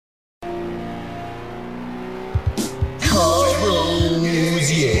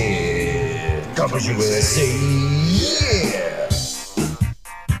Yeah. Campus USA. Yeah.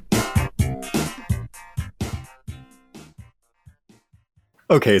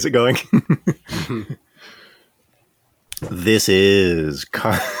 Okay, is it going? This is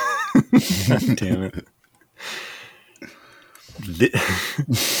God damn it.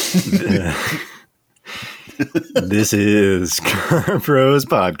 This is Car Bros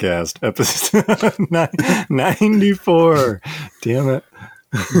Podcast, episode 94. Damn it.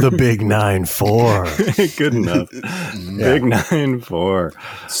 The big 9-4. Good enough. Big 9-4.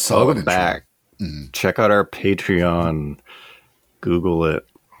 Welcome back. Check out our Patreon. Google it.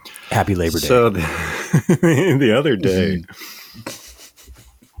 Happy Labor Day. So the other day,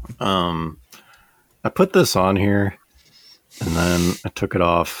 I put this on here, and then I took it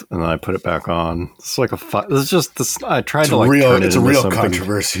off, and then I put it back on. It's like it's just this. I tried to like turn it it's a into real something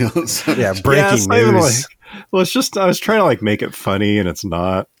controversial. Yeah, breaking it's not even news. well, it's just I was trying to like make it funny, and it's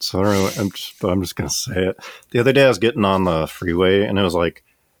not. So I don't really, I'm just gonna say it. The other day, I was getting on the freeway, and it was like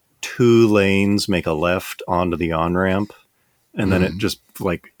 2 lanes make a left onto the on ramp. And then it just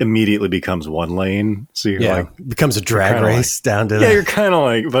like immediately becomes 1 lane. So you're like, it becomes a drag race down to you're kind of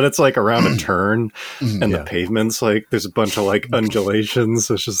like, but it's like around a turn and the pavement's like, there's a bunch of like undulations.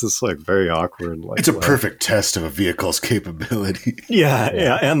 So it's just this like very awkward. Like, It's a perfect test of a vehicle's capability.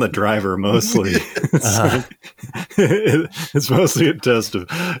 Yeah. And the driver mostly. It's mostly a test of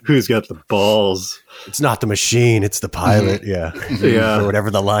who's got the balls. It's not the machine, it's the pilot. Yeah. Or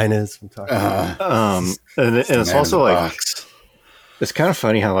whatever the line is. And it's also like, it's kind of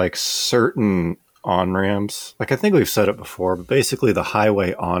funny how like certain on-ramps, like I think we've said it before, but basically the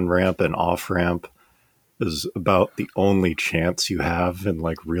highway on-ramp and off-ramp is about the only chance you have in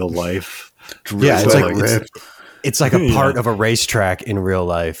like real life. It's like a part of a racetrack in real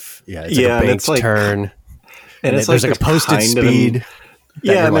life. Yeah, it's like a banked turn. And it's there's like a posted speed.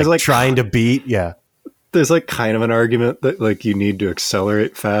 And there's like trying to beat. Yeah. There's like kind of an argument that like you need to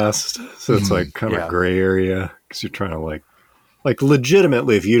accelerate fast. So it's like kind of a gray area because you're trying to like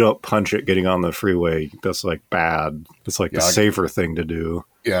legitimately, if you don't punch it getting on the freeway, that's like bad. It's like the safer thing to do.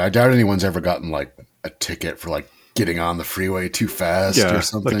 Yeah, I doubt anyone's ever gotten like a ticket for like getting on the freeway too fast or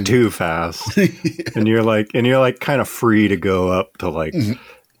something. Like too fast. and you're like kind of free to go up to like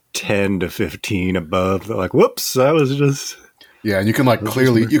 10 to 15 above. They're like, whoops, that was just. Yeah, and you can like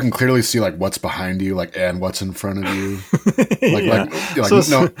clearly see like what's behind you, like and what's in front of you. No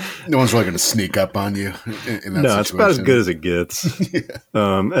one's really going to sneak up on you. In that situation. It's about as good as it gets.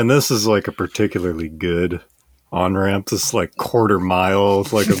 And this is like a particularly good on ramp. This like quarter mile,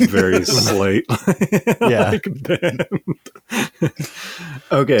 like a very slight, like bend.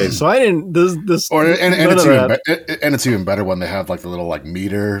 Okay, so I didn't. It's even better when they have like the little like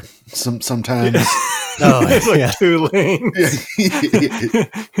meter. Sometimes. It's like 2 lanes.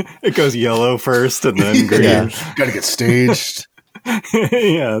 It goes yellow first and then green. Got to get staged.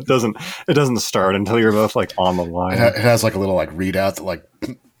 It doesn't start until you're both like on the line. It has like a little like readout that like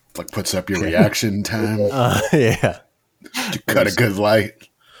puts up your reaction time. To cut a good light.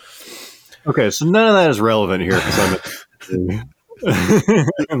 Okay, so none of that is relevant here because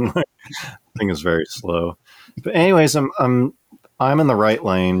the thing is very slow. But anyways, I'm in the right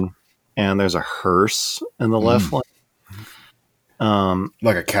lane. And there's a hearse in the left lane.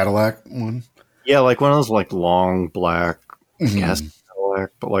 Like a Cadillac one? Yeah, like one of those like long black gas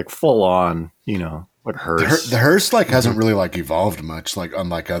Cadillac, but like full on, like hearse. The hearse like hasn't really like evolved much, like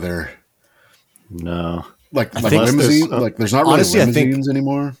unlike other. No. Like limousine, there's not really honestly, limousines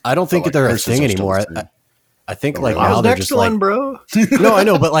anymore. I don't think they're a thing anymore. I think like now they're just one, like, bro. No, I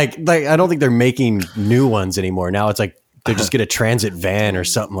know, but like I don't think they're making new ones anymore. Now it's like they just get a transit van or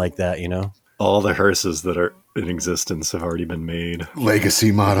something like that, All the hearses that are in existence have already been made.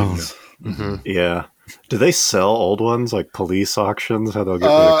 Legacy models. Yeah. Do they sell old ones like police auctions? How they'll get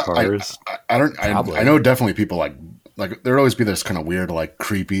rid of cars? I know definitely people like there'd always be this kind of weird, like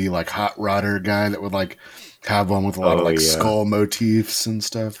creepy, like hot rodder guy that would like have one with a lot of like skull motifs and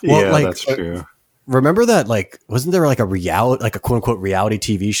stuff. Well, that's true. Remember that, like, wasn't there like a quote unquote reality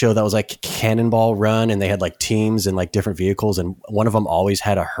TV show that was like Cannonball Run, and they had like teams and like different vehicles, and one of them always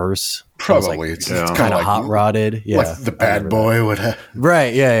had a hearse. Probably it's kind of like, hot rodded. Yeah, like the bad boy would have.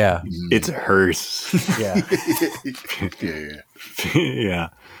 Right. Yeah. It's a hearse. Yeah. Yeah.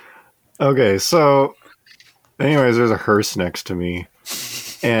 Okay. So, anyways, there's a hearse next to me,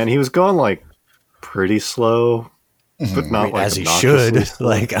 and he was going like pretty slow. But not like as he should.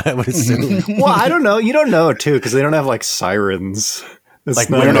 Like I would assume. Well, I don't know. You don't know too because they don't have like sirens. It's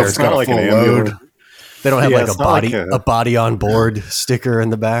like not, when it's not like an ambulance. They don't have like a body on board sticker in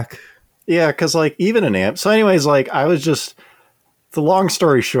the back. Yeah, because like even an amp. So, anyways, like I was just the long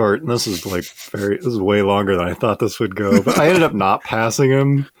story short, and this is way longer than I thought this would go, but I ended up not passing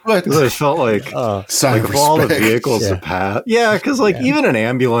him because I felt like, sign of all the vehicles to pass. Yeah, because even an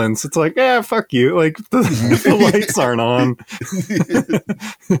ambulance, it's like, fuck you. Like the lights aren't on.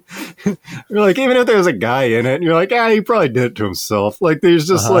 You're like, even if there's a guy in it, and you're like, he probably did it to himself. Like there's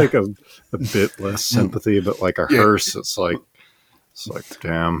just like a bit less sympathy, but like a hearse, it's like,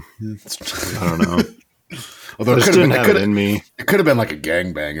 damn, I don't know. Although it didn't have it in me. It could have been like a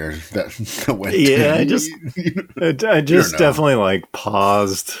gangbanger that went. Yeah, I just definitely like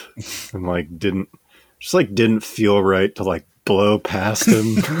paused and like didn't feel right to like blow past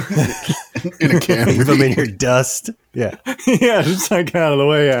him in a can. Leave him in your dust. Yeah, yeah, just like out of the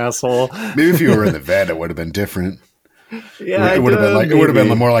way, asshole. Maybe if you were in the van, it would have been different. Yeah, it would have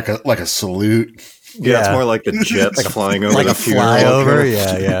been more like a salute. Yeah, it's more like the jets like flying over like the a flyover.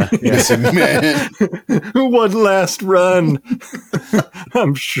 Yeah. Listen, man, one last run.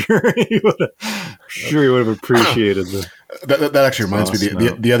 I'm sure he would have appreciated that. That actually reminds me.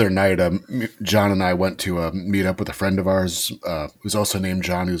 The other night, John and I went to meet up with a friend of ours who's also named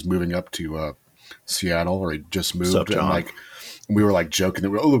John, who's moving up to Seattle, or he just moved. What's up, John? And we were like joking that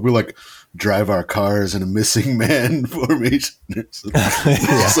we're like drive our cars in a missing man formation. So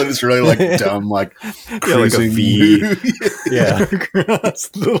it's really like dumb, like cruising. Like a V. Across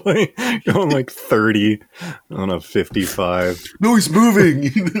the lane, going like 30 on a 55. No, he's moving.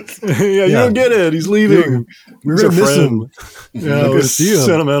 You don't get it. He's leaving. We're gonna miss him. Yeah, it was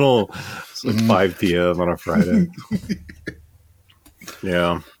sentimental. It's like 5 p.m. on a Friday.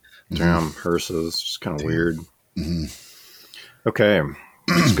 Yeah. Damn, hearses. Just kind of weird. Mm-hmm. Okay.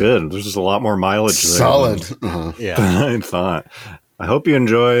 It's good. There's just a lot more mileage there. Solid. Than I thought. I hope you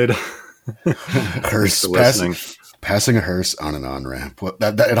enjoyed hearse passing a hearse on an on-ramp.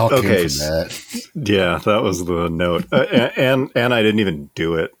 It all came from that. Yeah, that was the note. And I didn't even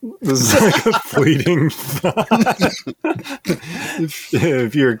do it. This is like a fleeting thought.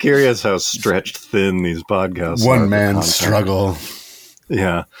 If you're curious how stretched thin these podcasts One are. man struggle.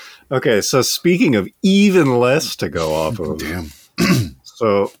 Yeah. Okay, so speaking of even less to go off of. Damn.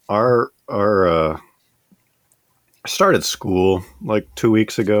 So I started school like 2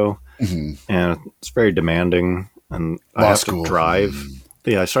 weeks ago, and it's very demanding, and I have to drive.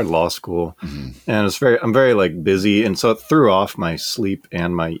 Yeah, I started law school, and I'm very like busy, and so it threw off my sleep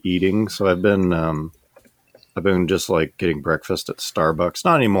and my eating. So I've been just like getting breakfast at Starbucks.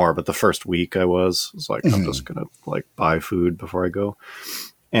 Not anymore, but the first week I was like, I'm just gonna like buy food before I go.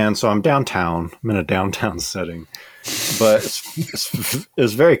 And so I'm downtown. I'm in a downtown setting, but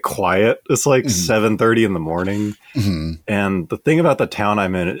it's very quiet. It's like 7:30 in the morning. And the thing about the town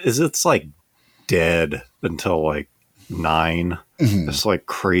I'm in is it's like dead until like 9. It's like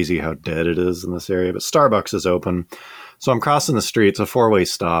crazy how dead it is in this area. But Starbucks is open. So I'm crossing the street. It's a 4-way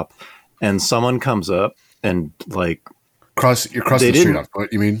stop. And someone comes up and like... You're crossing the street on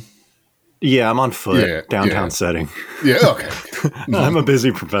foot, you mean? Yeah, I'm on foot, downtown setting. Yeah, okay. I'm a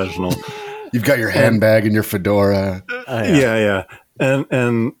busy professional. You've got your handbag and your fedora. Yeah.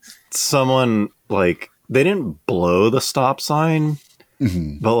 And someone, like, they didn't blow the stop sign,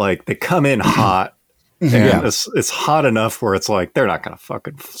 but, like, they come in hot. And it's hot enough where it's like, they're not going to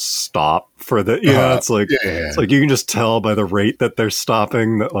fucking stop for the, it's like, it's like you can just tell by the rate that they're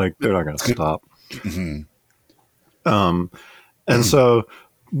stopping that, like, they're not going to stop. And so...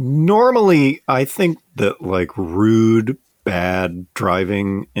 Normally, I think that like rude, bad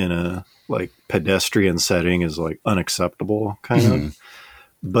driving in a like pedestrian setting is like unacceptable, kind of.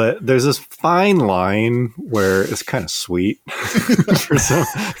 But there's this fine line where it's kind of sweet.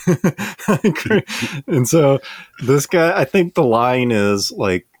 And so this guy, I think the line is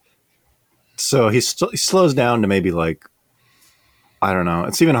like, so he slows down to maybe like, I don't know.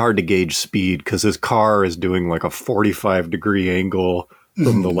 It's even hard to gauge speed because his car is doing like a 45-degree angle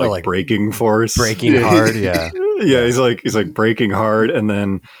from the like braking force, braking hard. Yeah. He's like braking hard, and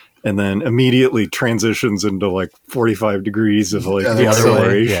then immediately transitions into like 45 degrees of like the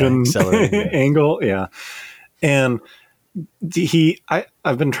acceleration angle. Yeah. And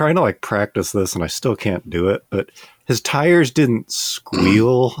I've been trying to like practice this, and I still can't do it. But his tires didn't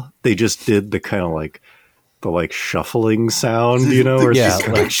squeal; they just did the kind of like the like shuffling sound, you know, where it's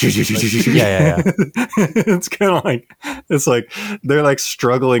it's kind of like, it's like they're like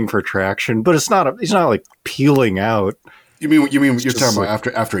struggling for traction, but he's not like peeling out. You mean you're talking about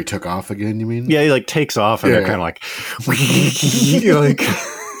after he took off again? You mean? Yeah, he like takes off and they're kind of like,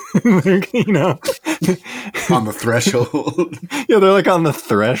 like, you know, on the threshold. Yeah, they're like on the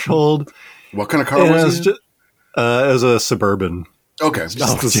threshold. What kind of car was it? It was a Suburban. Okay.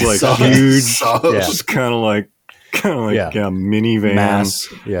 Just this like huge, just kind of like kind of like Yeah. a minivan. Mass.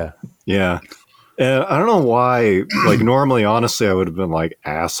 Yeah. Yeah. And I don't know why, like normally, honestly, I would have been like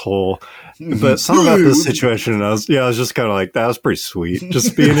asshole, but something about this situation, I was just kind of like, that was pretty sweet.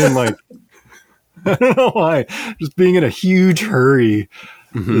 Just being in like, I don't know why, just being in a huge hurry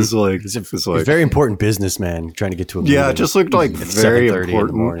is like, He's a very important businessman trying to get to a yeah, meeting it just looked like at very 7:30 in the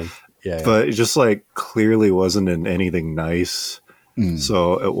important, morning. Yeah. but it just like clearly wasn't in anything nice.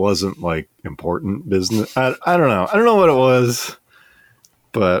 So it wasn't like important business. I don't know. I don't know what it was.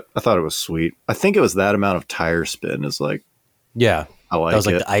 But I thought it was sweet. I think it was that amount of tire spin is like, Yeah. I like That was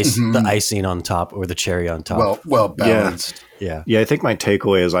like it. the icing on top or the cherry on top. Well balanced. yeah. Yeah, I think my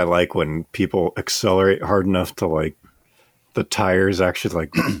takeaway is I like when people accelerate hard enough to like the tires actually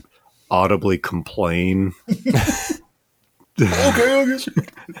like audibly complain. Okay.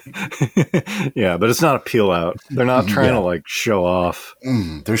 Yeah, but it's not a peel out. They're not trying to like show off.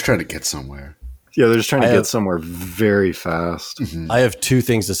 They're just trying to get somewhere. Yeah, they're just trying to get somewhere very fast. I have two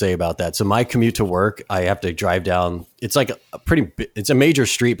things to say about that. So my commute to work, I have to drive down. It's like it's a major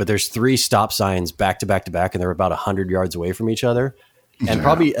street, but there's 3 stop signs back to back to back, and they're about 100 yards away from each other. And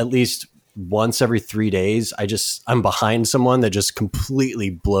probably at least once every 3 days, I'm behind someone that just completely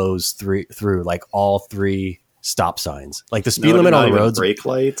blows through like all 3 stop signs. Like the speed limit on the roads, brake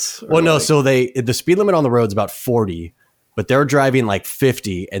lights. well, no. So the speed limit on the road is about 40, but they're driving like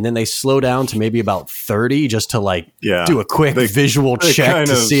 50, and then they slow down to maybe about 30 just to like do a quick visual check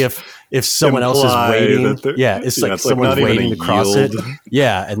to see if someone else is waiting. Yeah, it's like someone's waiting to cross it.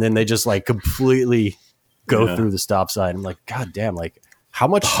 Yeah, and then they just like completely go through the stop sign. I'm like, God damn, like how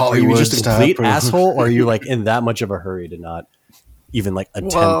much Hollywood are you just a complete stop. asshole, or are you like in that much of a hurry to not even like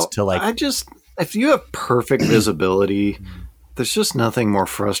attempt to like? If you have perfect visibility, there's just nothing more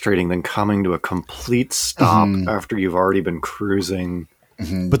frustrating than coming to a complete stop after you've already been cruising.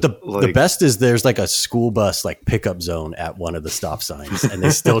 But the best is there's like a school bus like pickup zone at one of the stop signs, and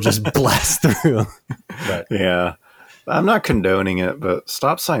they still just blast through. But Yeah. I'm not condoning it, but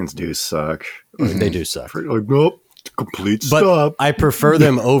stop signs do suck. they do suck. Like, nope, complete But stop. I prefer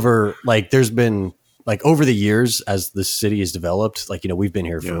them over like there's been like over the years as the city has developed, like, you know, we've been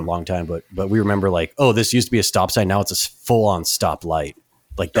here for a long time, but we remember like, oh, this used to be a stop sign. Now it's a full on stop light.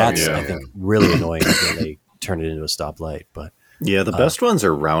 Like that's, I think, really annoying when they turn it into a stop light. But Yeah, the best ones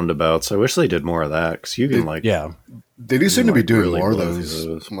are roundabouts. I wish they did more of that because you can like, yeah, They do seem to be doing really more of blow those,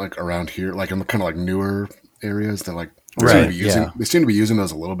 those. like around here, like in kind of like newer areas. That like Right, They seem to be using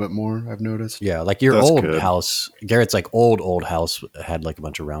those a little bit more. I've noticed. yeah, like your That's old good. house, Garrett's like old house had like a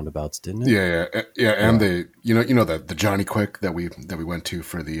bunch of roundabouts, didn't it? Yeah, and they, you know the Johnny Quick that we went to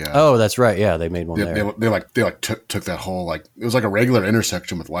for the. Oh, that's right. Yeah, they made one they there. took that whole like it was like a regular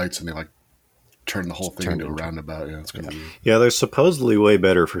intersection with lights, and they like turned the whole thing into a roundabout. Yeah, it's gonna be. yeah, they're supposedly way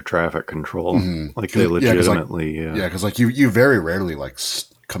better for traffic control. Like they legitimately, because like you very rarely like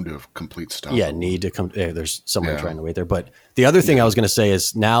come to a complete stop. Yeah, need to come. Yeah, there's someone trying to wait there. But the other thing I was going to say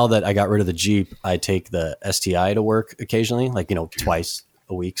is now that I got rid of the Jeep, I take the STI to work occasionally, like, you know, twice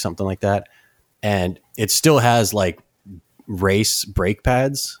a week, something like that. And it still has like race brake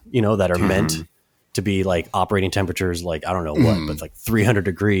pads, you know, that are meant to be like operating temperatures, like, I don't know what, but like 300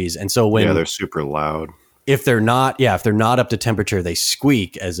 degrees. And so when, they're super loud. if they're not up to temperature, they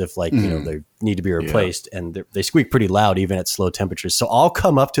squeak as if like, you know, they need to be replaced, and they squeak pretty loud even at slow temperatures. So I'll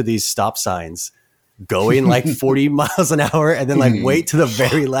come up to these stop signs going like 40 miles an hour and then like wait to the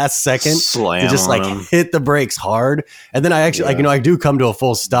very last second Slam to just like on 'em. hit the brakes hard. And then I actually like, you know, I do come to a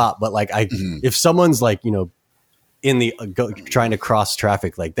full stop, but like if someone's like, you know, in the trying to cross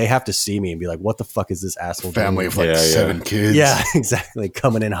traffic, like they have to see me and be like, what the fuck is this asshole Family doing? of like 7 kids. Yeah, exactly.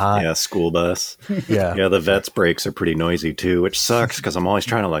 Coming in hot. Yeah, school bus. Yeah. Yeah, the vet's brakes are pretty noisy too, which sucks because I'm always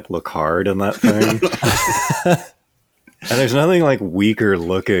trying to like look hard in that thing. And there's nothing like weaker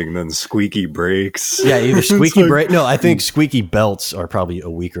looking than squeaky brakes. Yeah, either squeaky brake. No, I think squeaky belts are probably a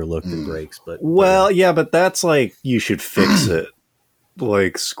weaker look than brakes. But Well, yeah, but that's like you should fix it.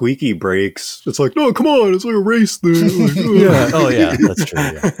 Like squeaky brakes, it's like, no, come on, it's like a race thing. Like, yeah, oh yeah, that's true.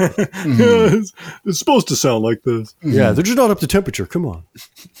 Yeah. yeah, it's supposed to sound like this. Yeah, they're just not up to temperature. Come on.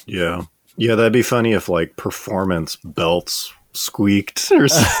 Yeah, yeah, that'd be funny if like performance belts squeaked or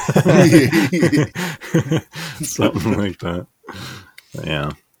something, something like that.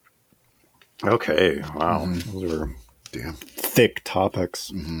 Yeah. Okay. Wow, those are Damn. thick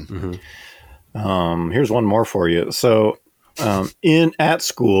topics. Here's one more for you. So, at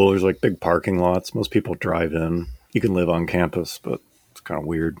school, there's like big parking lots. Most people drive in. You can live on campus, but it's kind of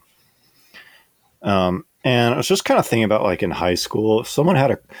weird. And I was just kind of thinking about like in high school, if someone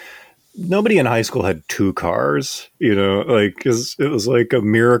had nobody in high school had 2 cars, you know, like 'cause it was like a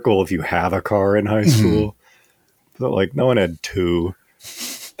miracle if you have a car in high school. but like no one had two.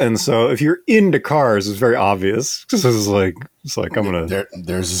 And so if you're into cars, it's very obvious. Because it's like I'm gonna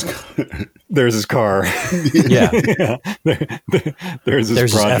there's his car. Yeah. Yeah. There's his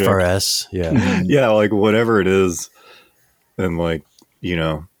his project. FRS. Yeah. Yeah, like whatever it is. And like, you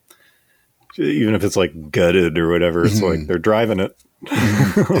know, even if it's like gutted or whatever, it's like they're driving it.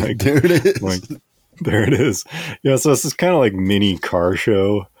 Like, there it is. like, there it is. Yeah, so it's this kind of like mini car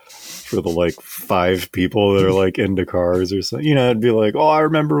show for the like 5 people that are like into cars or something. You know, it'd be like, oh, I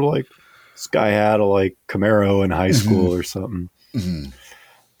remember like this guy had a like Camaro in high school or something.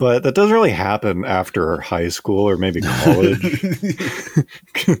 But that doesn't really happen after high school or maybe college,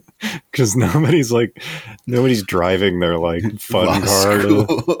 because nobody's driving their like fun car.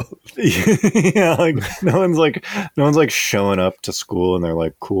 Yeah, like no one's like showing up to school in their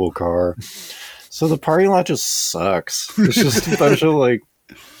like cool car. So the parking lot just sucks. It's just a bunch of like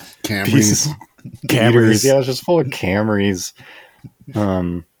Camrys. Camrys. Yeah, it's just full of Camrys.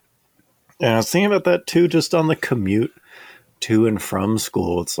 And I was thinking about that too, just on the commute to and from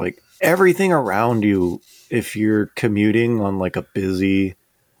school. It's like everything around you, if you're commuting on like a busy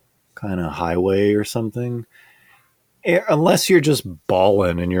kind of highway or something, unless you're just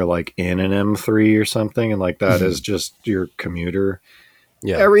balling and you're like in an M3 or something, and like that is just your commuter.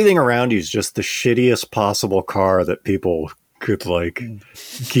 Yeah. Everything around you is just the shittiest possible car that people could like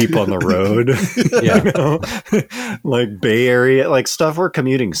keep on the road. Yeah. You know? Like Bay Area, like stuff where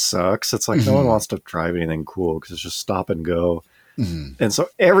commuting sucks. It's like no one wants to drive anything cool because it's just stop and go. And so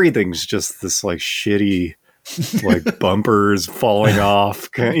everything's just this like shitty, like bumpers falling off,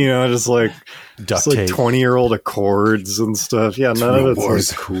 you know, just like Duct like tape. 20-year-old Accords and stuff. Yeah, none of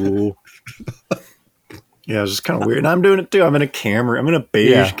it's like cool. Yeah, it's just kind of weird. And I'm doing it too. I'm in a Camry. I'm in a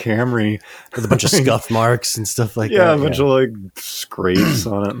beige Camry with a bunch of scuff marks and stuff like that. Yeah, a bunch of like scrapes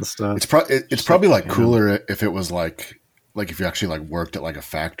on it and stuff. It's probably like cooler if it was like if you actually like worked at like a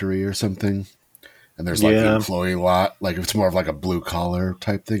factory or something, and there's like an employee lot. Like if it's more of like a blue collar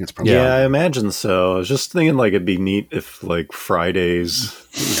type thing, it's probably I imagine so. I was just thinking like it'd be neat if like Fridays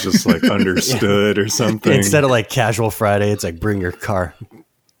was just like understood or something instead of like casual Friday. It's like bring your car.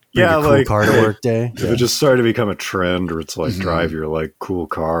 Cool like car to work day. If it just started to become a trend where it's like drive your like cool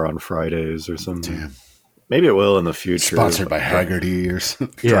car on Fridays or something. Damn. Maybe it will in the future. Sponsored by Haggerty or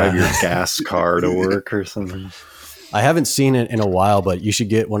something. Drive your gas car to work or something. I haven't seen it in a while, but you should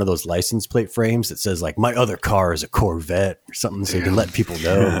get one of those license plate frames that says like my other car is a Corvette or something, so you can let people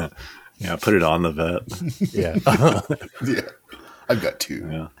know. Yeah, put it on the vet. Yeah. Yeah. I've got 2.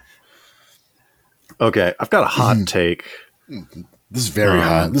 Yeah. Okay, I've got a hot take. This is very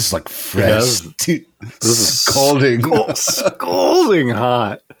hot. This is like fresh. Dude, this is scalding. Scalding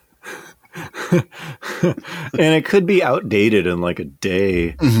hot. And it could be outdated in like a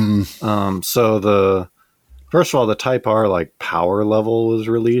day. So first of all, the Type R like power level was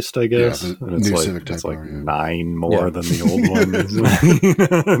released, I guess. Yeah, and it's like 9 more than the old one.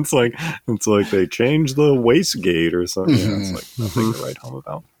 It's like they changed the wastegate or something. Yeah, it's like nothing to write home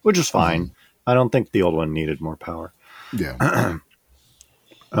about, which is fine. I don't think the old one needed more power. Yeah.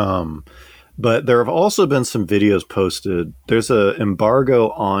 But there have also been some videos posted. There's an embargo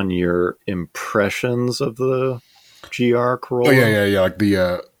on your impressions of the GR Corolla. Oh yeah. Like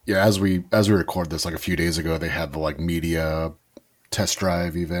the as we record this, like a few days ago, they had the like media test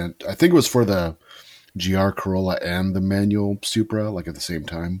drive event. I think it was for the GR Corolla and the manual Supra, like at the same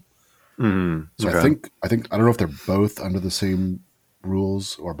time. So okay. I think I don't know if they're both under the same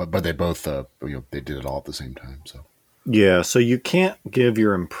rules but they both they did it all at the same time. So. Yeah, so you can't give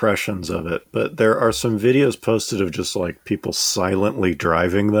your impressions of it, but there are some videos posted of just like people silently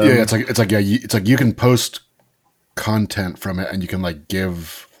driving them. Yeah, it's like you can post content from it, and you can like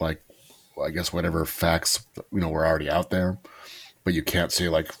give like I guess whatever facts were already out there, but you can't say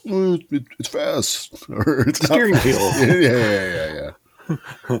like it's fast or it's steering feel. Yeah.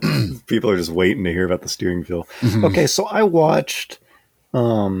 People are just waiting to hear about the steering feel. Okay, so I watched.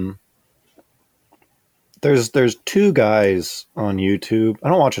 There's 2 guys on YouTube. I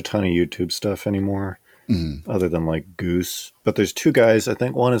don't watch a ton of YouTube stuff anymore, other than like Goose. But there's 2 guys. I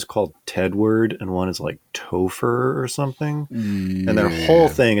think one is called Tedward and one is like Topher or something. Yeah. And their whole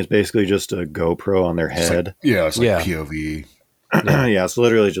thing is basically just a GoPro on their head. It's like POV. Yeah, it's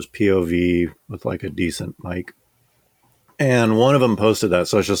literally just POV with like a decent mic. And one of them posted that.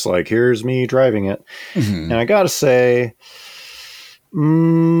 So it's just like, here's me driving it. And I got to say...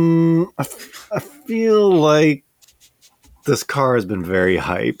 I feel like this car has been very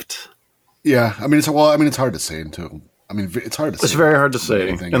hyped. Yeah, I mean it's hard to say until it's hard to say. It's very hard to say,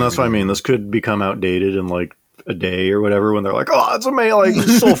 and that's what I mean. This could become outdated in like a day or whatever when they're like, "Oh, it's amazing! Like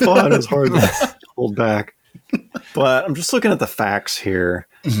it's so fun." It's hard to hold back. But I'm just looking at the facts here,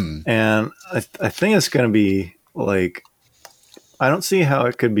 and I think it's going to be like, I don't see how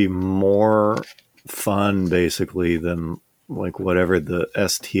it could be more fun, basically, than like whatever the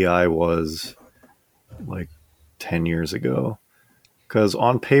STI was like 10 years ago. Because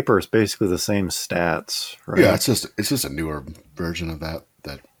on paper, it's basically the same stats, right? Yeah, it's just a newer version of that.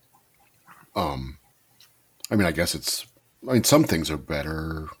 I mean, I guess some things are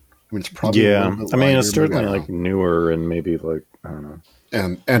better. I mean, it's probably Yeah. a little bit I mean, lighter, it's certainly maybe, I like don't know. newer and maybe like, I don't know.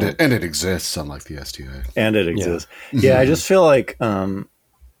 And it exists, unlike the STI. And it exists. Yeah, I just feel like I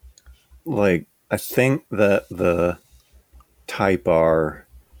think that the Type R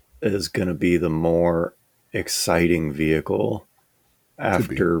is going to be the more exciting vehicle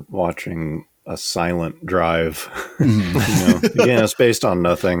after watching a silent drive. Again, it's based on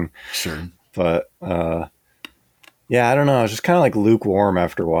nothing, Sure. but yeah, I don't know. I was just kind of like lukewarm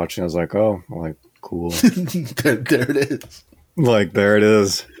after watching. I was like, oh, like cool. there it is. Like there it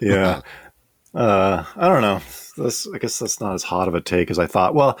is. Yeah. I don't know. I guess that's not as hot of a take as I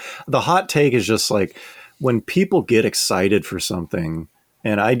thought. Well, the hot take is just like when people get excited for something,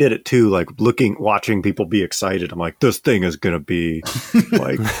 and I did it too, like watching people be excited. I'm like, this thing is going to be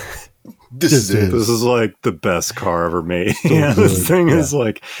like, This is like the best car ever made. Yeah, this thing is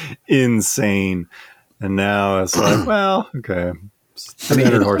like insane. And now it's like, well, okay.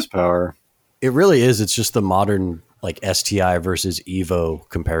 300 horsepower. It really is. It's just the modern like STI versus Evo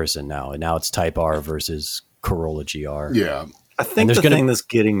comparison now. And now it's Type R versus Corolla GR. Yeah. I think the thing that's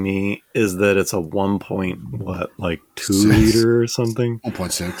getting me is that it's a 2 liter or something.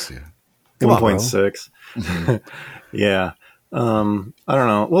 1.6, yeah. 1.6. Yeah. I don't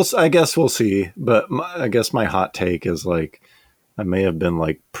know. Well, I guess we'll see. But I guess my hot take is like, I may have been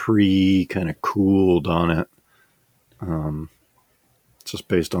like kind of cooled on it. Just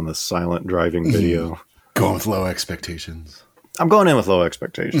based on the silent driving video. Going with low expectations. I'm going in with low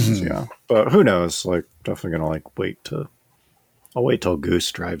expectations, yeah. But who knows? Like, definitely gonna like I'll wait till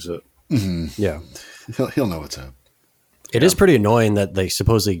Goose drives it. Yeah. He'll know what's up. It is pretty annoying that they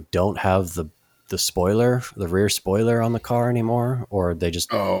supposedly don't have the spoiler, the rear spoiler on the car anymore, or they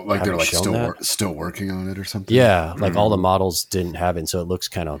just Like they're like shown still working on it or something. Yeah, like all the models didn't have it, and so it looks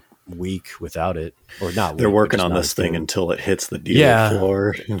kind of weak without it, or not. They're weak, working but on just this not thing good. until it hits the dealer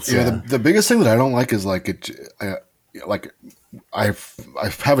floor. The biggest thing that I don't like is like I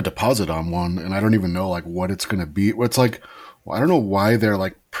have a deposit on one, and I don't even know like what it's going to be. It's like, well, I don't know why they're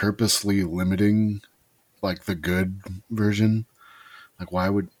like purposely limiting like the good version. Like,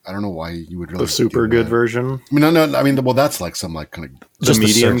 I don't know why you would really The super do good that. version. I mean, no, I mean, well, that's like some like kind of The Just the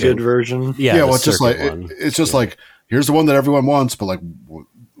medium circuit. good version. Yeah, well, the it's just like circuit one. it's just like here's the one that everyone wants, but like,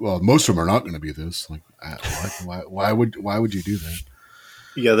 well, most of them are not going to be this. Like, why would you do that?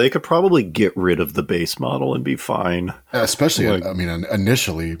 Yeah, they could probably get rid of the base model and be fine. Especially, Like- I mean,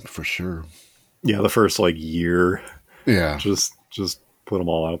 initially for sure. Yeah, the first like year, Yeah, just put them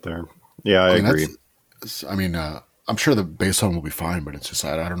all out there. Yeah, I mean, agree. I mean, I'm sure the base one will be fine, but it's just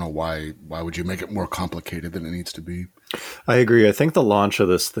I don't know why would you make it more complicated than it needs to be? I agree. I think the launch of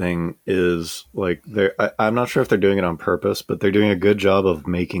this thing is like I'm not sure if they're doing it on purpose, but they're doing a good job of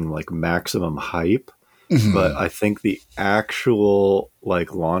making like maximum hype. But I think the actual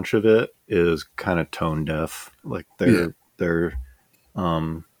like launch of it is kind of tone deaf. Like they're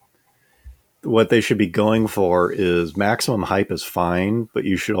what they should be going for is maximum hype is fine, but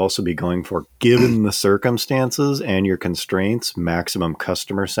you should also be going for, given the circumstances and your constraints, maximum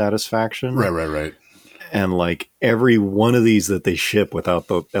customer satisfaction. Right. And like every one of these that they ship without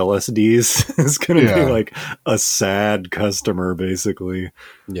the LSDs is going to be like a sad customer, basically.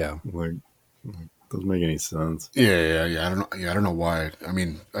 Yeah. Like, doesn't make any sense. Yeah. I don't know why. I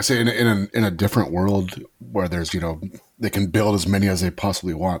mean, I say in a different world where there's they can build as many as they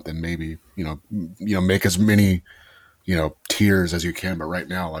possibly want, then maybe make as many tiers as you can. But right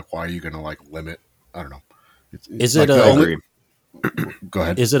now, like, why are you going to like limit? I don't know. Is like it the a? only- Go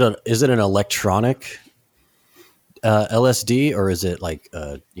ahead. Is it an electronic LSD, or is it like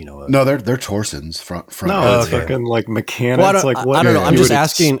No, they're Torsons front. No, it's okay. fucking like mechanics. Well, I don't, like what I don't know. I'm you just would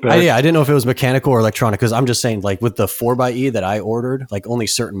asking. expect. I didn't know if it was mechanical or electronic, because I'm just saying, like with the 4xe that I ordered, like only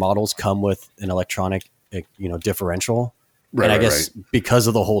certain models come with an electronic, differential. And I guess because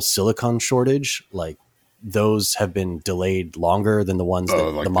of the whole silicon shortage, like those have been delayed longer than the ones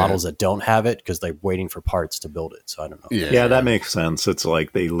like the models that don't have it, because they're waiting for parts to build it. So I don't know. Yeah, that makes sense. It's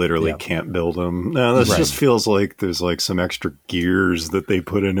like they literally can't build them. No, this just feels like there's like some extra gears that they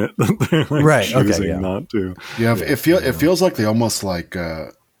put in it that they're like choosing not to. Yeah, it feels like they almost like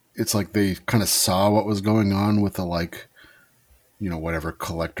it's like they kind of saw what was going on with the like whatever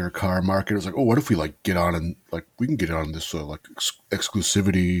collector car market. It was like, oh, what if we like get on and like we can get on this like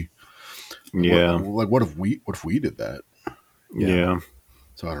exclusivity. Yeah. What if we did that? Yeah.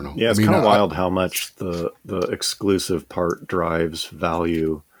 So I don't know. Yeah, it's kind of wild how much the exclusive part drives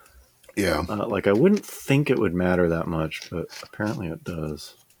value. Yeah. Like I wouldn't think it would matter that much, but apparently it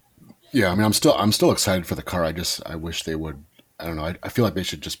does. Yeah, I mean, I'm still excited for the car. I wish they would. I don't know. I feel like they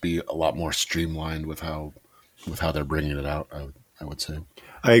should just be a lot more streamlined with how they're bringing it out. I would say.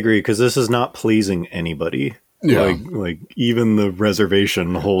 I agree because this is not pleasing anybody. Yeah. Like even the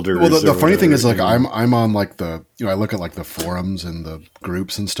reservation holders. Well, the funny thing is, like, I'm on like the I look at like the forums and the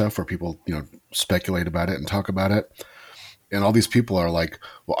groups and stuff where people speculate about it and talk about it, and all these people are like,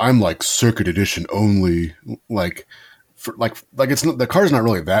 well, I'm like circuit edition only, like. It's not, the car's not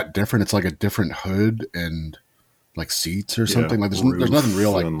really that different. It's like a different hood and like seats or something. Like there's nothing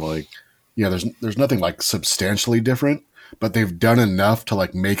real there's nothing like substantially different. But they've done enough to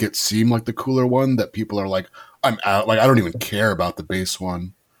like make it seem like the cooler one that people are like, I'm out. Like I don't even care about the base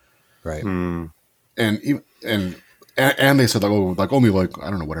one, right? And they said like, oh, like only like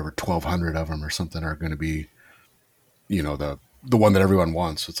I don't know, whatever 1,200 of them or something are going to be, the one that everyone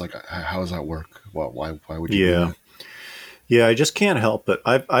wants. It's like, how does that work? Well, why would you? Yeah. Yeah, I just can't help it.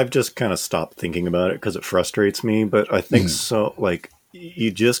 I've just kind of stopped thinking about it because it frustrates me. But I think so. Like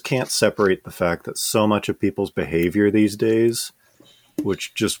you just can't separate the fact that so much of people's behavior these days,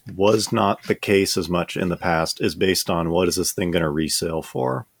 which just was not the case as much in the past, is based on what is this thing going to resell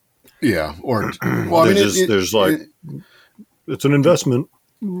for? Yeah, or well, it's an investment.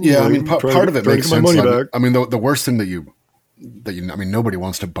 Yeah, like, I mean, part of it makes sense. I mean, the worst thing I mean, nobody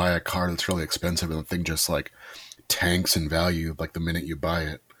wants to buy a car that's really expensive and the thing just like tanks in value like the minute you buy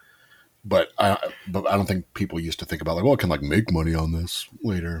it. But I don't think people used to think about like, well, I can like make money on this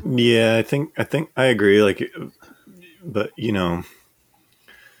later. Yeah, I think I agree. Like, but remember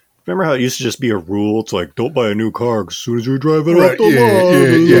how it used to just be a rule? It's like, don't buy a new car as soon as you drive it off the lot.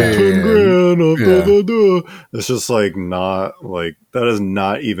 10 grand. It's just like not like that is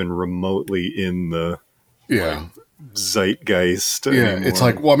not even remotely in the zeitgeist anymore. It's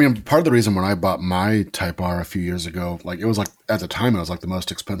like, well, I mean, part of the reason when I bought my Type R a few years ago, like it was like at the time it was like the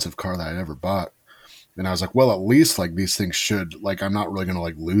most expensive car that I'd ever bought, and I was like, well, at least like these things should like I'm not really going to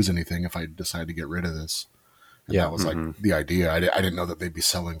like lose anything if I decide to get rid of this. And that was like the idea. I didn't know that they'd be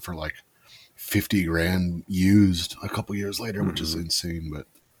selling for like 50 grand used a couple years later, which is insane. But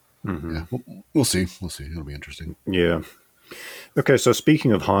yeah, we'll see. It'll be interesting. Yeah. Okay, so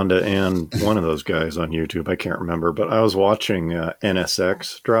speaking of Honda and one of those guys on YouTube, I can't remember, but I was watching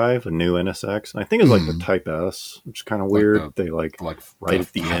NSX drive, a new NSX. I think it's like the Type S, which is kind of weird. They like right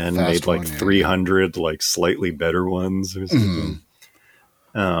at the end made like 300 like slightly better ones or something.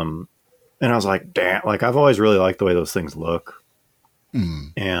 And I was like, damn, like I've always really liked the way those things look.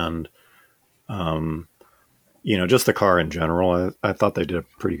 And just the car in general, I thought they did a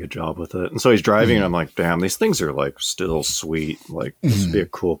pretty good job with it. And so he's driving and I'm like, damn, these things are like still sweet. Like this would be a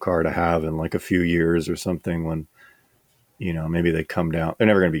cool car to have in like a few years or something when, maybe they come down. They're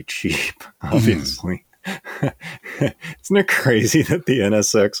never going to be cheap, obviously. Isn't it crazy that the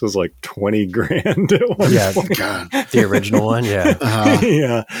NSX was like 20 grand at one point? God. The original one. Yeah.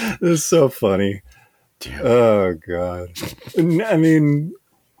 Yeah. It's so funny. Damn. Oh God. I mean,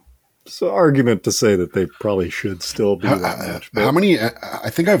 it's an argument to say that they probably should still be that much. How many?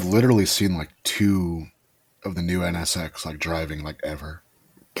 I think I've literally seen like 2 of the new NSX like driving like ever.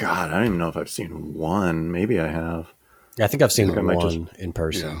 God, I don't even know if I've seen one. Maybe I have. Yeah, I think I've seen one in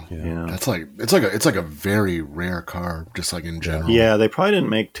person. Yeah. That's like it's like a very rare car, just like in general. Yeah, they probably didn't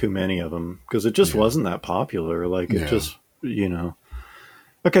make too many of them because it just wasn't that popular. Like it just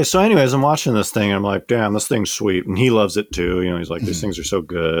Okay, so anyways, I'm watching this thing and I'm like, damn, this thing's sweet. And he loves it too. He's like, these things are so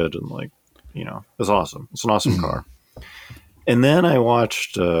good. And like, it's awesome. It's an awesome car. And then I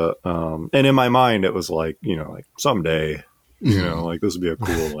watched, and in my mind, it was like, like someday, like this would be a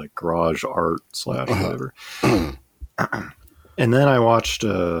cool, like garage art / whatever. And then I watched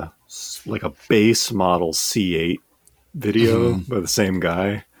like a base model C8 video by the same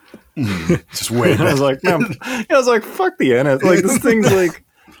guy. Just wait. I was like, man, I was like, fuck the NS. Like this thing's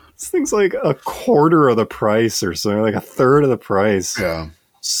like a quarter of the price or something, like a third of the price. Yeah.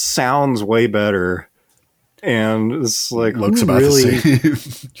 Sounds way better. And it's like looks about the same.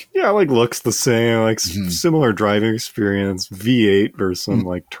 Yeah, like looks the same, like similar driving experience. V8 versus some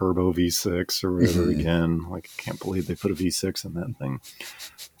like turbo V6 or whatever again. Like I can't believe they put a V6 in that thing.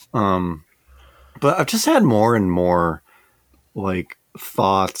 But I've just had more and more like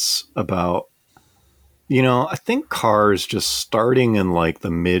thoughts about I think cars just starting in like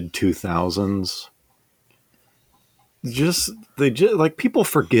the mid 2000s they just like people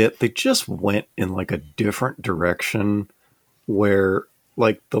forget they just went in like a different direction where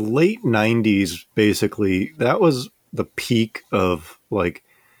like the late 90s basically that was the peak of like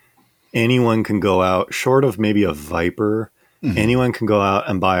anyone can go out short of maybe a Viper, anyone can go out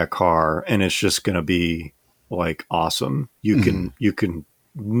and buy a car and it's just going to be like awesome. You can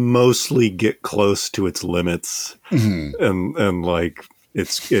mostly get close to its limits and like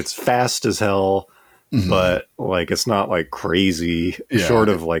it's fast as hell. But like it's not like crazy, short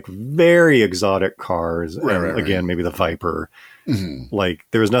of like very exotic cars. And again, maybe the Viper. Like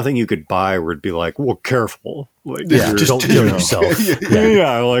there was nothing you could buy where it'd be like, well, careful. Like just don't kill yourself.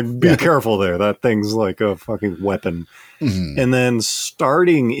 Like be careful there. That thing's like a fucking weapon. And then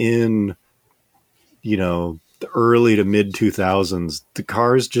starting in, the early to mid 2000s, the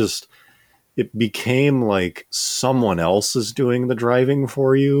cars just it became like someone else is doing the driving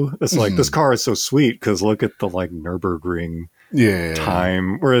for you. It's like this car is so sweet because look at the like Nürburgring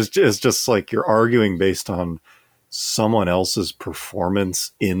time, whereas it's just like you're arguing based on someone else's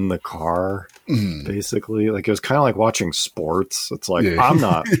performance in the car. Basically, like it was kind of like watching sports. It's like I'm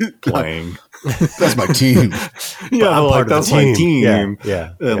not playing. That's my team. Like that's my team.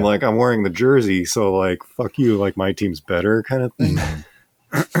 And like I'm wearing the jersey, so like fuck you. Like my team's better, kind of thing.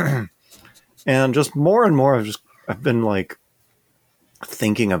 And just more and more, I've been like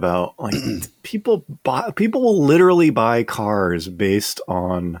thinking about like people will literally buy cars based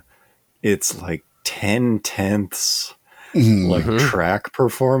on its like 10/10ths like track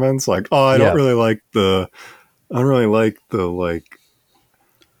performance. Like, oh, I don't really like the like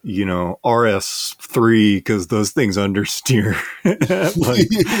RS3 because those things understeer like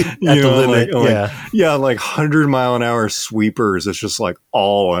at the limit. Like 100-mile-an-hour sweepers. It's just like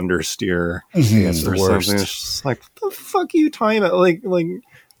all understeer. It's the worst. It's just like what the fuck are you talking about? Like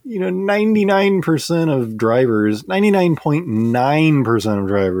 99% of drivers, 99.9% of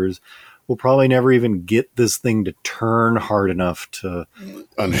drivers will probably never even get this thing to turn hard enough to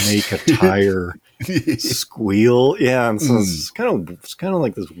make a tire squeal. And so it's kind of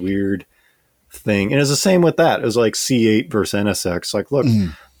like this weird thing. And it's the same with that. It was like C8 versus NSX. Like, look,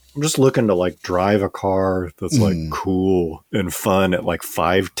 I'm just looking to like drive a car that's like cool and fun at like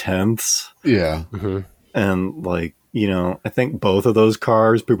 5/10ths. Yeah. And like, I think both of those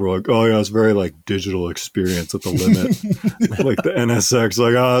cars, people were like, oh yeah, it's very like digital experience at the limit. Like the NSX,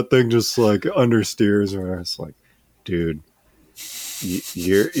 like, that thing just like understeers. Or it's like, dude,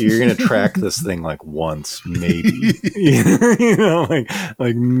 you're gonna track this thing like once, maybe.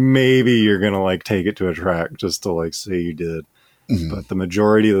 Like maybe you're gonna like take it to a track just to like say you did. But the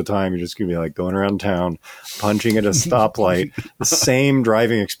majority of the time, you're just gonna be like going around town, punching at a stoplight. The same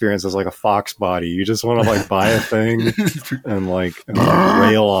driving experience as like a Fox body. You just want to like buy a thing and like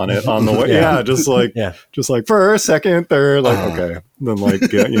rail on it on the way. Just like first, second, third. Like okay, then like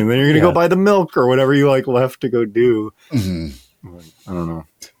then you're gonna go buy the milk or whatever you like left to go do. I don't know.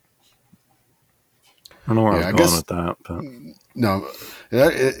 I don't know where I'm going with that. But. No,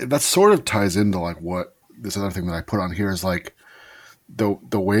 that sort of ties into like what this other thing that I put on here is like.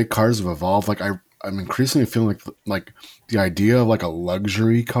 The way cars have evolved, like I'm increasingly feeling like the idea of like a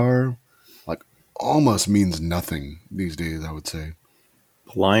luxury car, like almost means nothing these days. I would say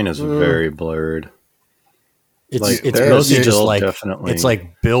the line is very blurred. It's like, it's mostly just like definitely. It's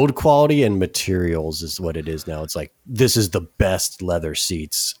like build quality and materials is what it is now. It's like this is the best leather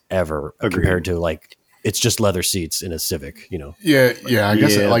seats ever compared to like. It's just leather seats in a Civic, Yeah. I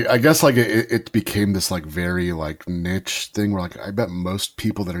guess it became this like very like niche thing where like I bet most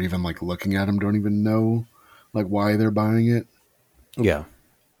people that are even like looking at them don't even know like why they're buying it. Yeah,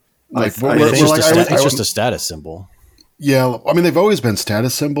 like it's just a status symbol. Yeah, I mean they've always been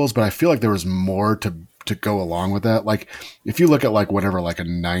status symbols, but I feel like there was more to go along with that. Like if you look at like whatever like a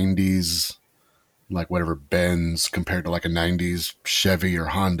 '90s, like whatever Benz compared to like a '90s Chevy or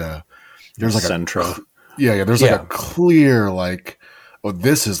Honda, there's like Sentra. There's like a clear like, oh,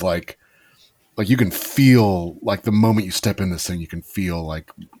 this is like you can feel like the moment you step in this thing, you can feel like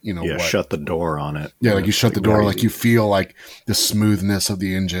what? Shut the door on it. Yeah, like you shut the door, like you feel like the smoothness of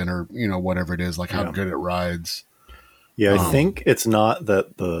the engine, or whatever it is, like how good it rides. Yeah, I think it's not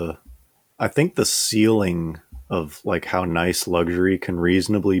that I think the ceiling of like how nice luxury can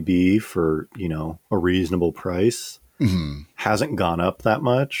reasonably be for a reasonable price hasn't gone up that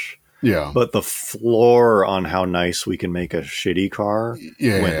much. Yeah. But the floor on how nice we can make a shitty car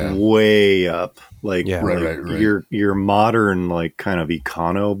went way up. Like, right. Your modern, like, kind of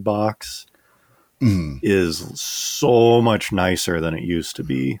econo box is so much nicer than it used to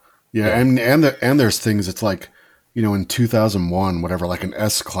be. Yeah, and there's things, it's like in 2001, whatever, like an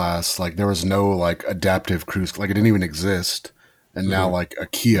S class, like there was no like adaptive cruise, like it didn't even exist. And now like a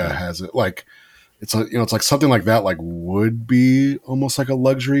Kia has it. Like it's it's like something like that, like would be almost like a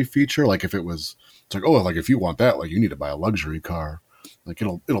luxury feature. Like if it was, it's like, oh, like if you want that, like you need to buy a luxury car. Like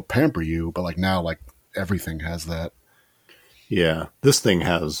it'll pamper you. But like now, like everything has that. Yeah, this thing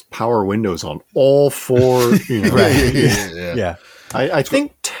has power windows on all four. Right. Yeah. I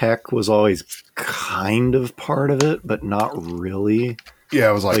think tech was always kind of part of it, but not really. Yeah,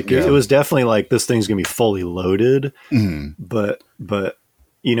 it was like it was definitely like this thing's gonna be fully loaded, but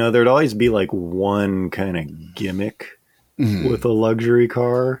there'd always be like one kind of gimmick with a luxury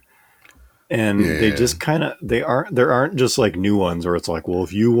car, and they just kind of there aren't just like new ones where it's like, well,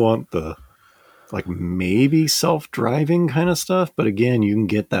 if you want the like maybe self-driving kind of stuff, but again, you can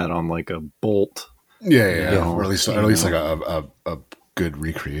get that on like a Bolt. Or at least like a good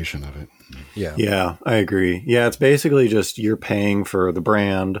recreation of it. Yeah, I agree. Yeah, it's basically just you're paying for the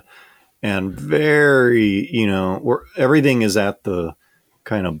brand, and everything is at the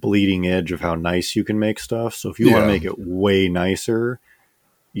kind of bleeding edge of how nice you can make stuff. So if you want to make it way nicer,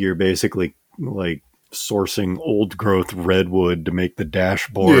 you're basically like sourcing old growth redwood to make the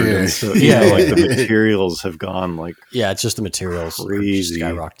dashboard. And so, like the materials have gone like, it's just the materials crazy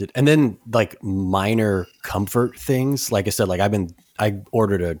skyrocketed. And then like minor comfort things. Like I said, like I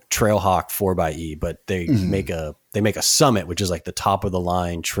ordered a Trailhawk 4xe, but they make a Summit, which is like the top of the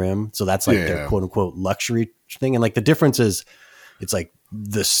line trim. So that's like their quote unquote luxury thing. And like the difference is it's like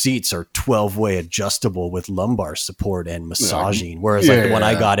the seats are 12-way adjustable with lumbar support and massaging. Whereas like the one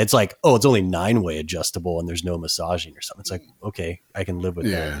I got, it's like, oh, it's only 9-way adjustable and there's no massaging or something. It's like, okay, I can live with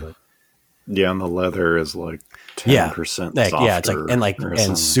that. But. Yeah, and the leather is like 10% softer. Yeah, it's like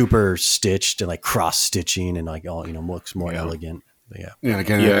and super stitched and like cross stitching and like all looks more elegant. But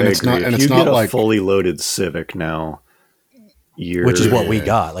again, and it's not, and if it's you not get like a fully loaded Civic now, which is what we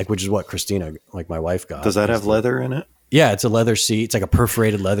got, like which is what Christina, like my wife, got. Does that have leather in it? Yeah, it's a leather seat. It's like a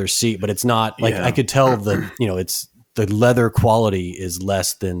perforated leather seat, but it's not like I could tell it's the leather quality is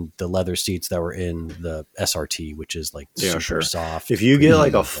less than the leather seats that were in the SRT, which is like super soft. If you get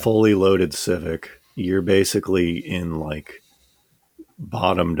like a fully loaded Civic, you're basically in like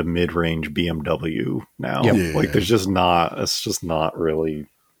bottom to mid range BMW now. Like there's just not, it's just not really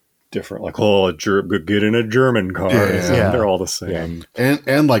different. Like, get in a German car. They're all the same.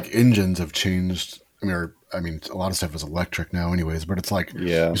 And like engines have changed. I mean, a lot of stuff is electric now, anyways. But it's like,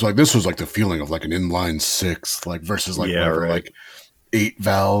 it's like this was like the feeling of like an inline six, like versus like like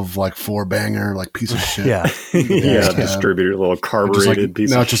 8-valve like 4-banger like piece of shit. Distributor, little carbureted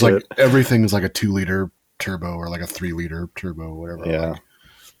piece. Now of it's just shit. like everything is like a 2-liter turbo or like a 3-liter turbo, whatever. Yeah,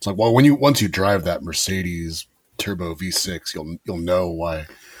 it's like once you drive that Mercedes turbo V6, you'll know why.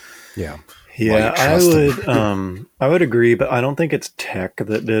 Yeah, I would agree, but I don't think it's tech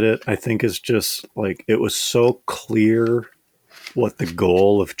that did it. I think it's just like it was so clear what the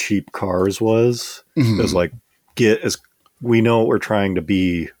goal of cheap cars was. It was like, we know what we're trying to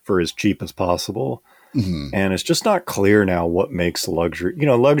be for as cheap as possible. And it's just not clear now what makes luxury.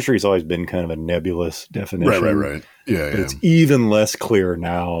 Luxury's always been kind of a nebulous definition. Right. Yeah, but it's even less clear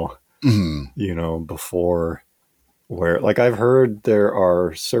now, before. Where, like, I've heard there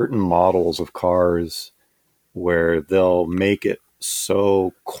are certain models of cars where they'll make it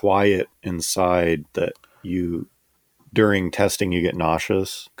so quiet inside that during testing, you get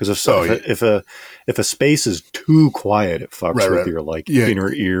nauseous. Because if a space is too quiet, it fucks with your like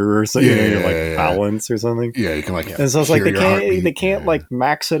inner ear or something, your like balance or something. Yeah, you can like. And so it's like they can't like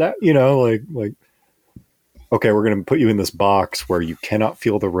max it out, like. Okay, we're going to put you in this box where you cannot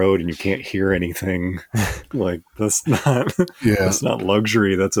feel the road and you can't hear anything. Like that's not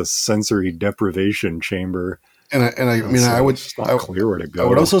luxury. That's a sensory deprivation chamber. And I mean, I would not clear where to go. I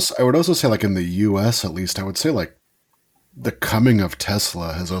would also say like in the US at least, I would say like the coming of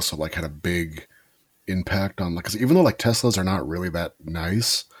Tesla has also like had a big impact on, like, because even though like Teslas are not really that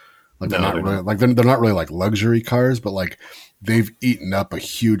nice, like they're not really like luxury cars, but like they've eaten up a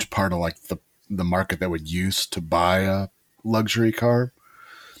huge part of like the market that would use to buy a luxury car.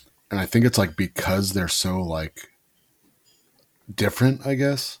 And I think it's like because they're so like different, I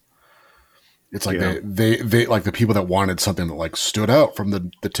guess. It's like they like the people that wanted something that like stood out from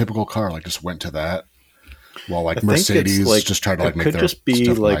the typical car, like just went to that. While like Mercedes just tried to like make their stuff nicer. It could just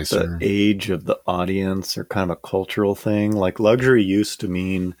be like the age of the audience or kind of a cultural thing. Like luxury used to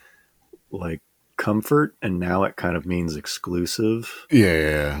mean like comfort, and now it kind of means exclusive.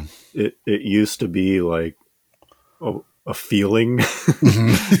 Yeah. It used to be like a feeling,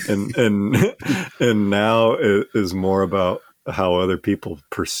 and now it is more about how other people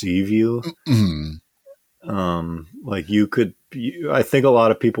perceive you. Like I think a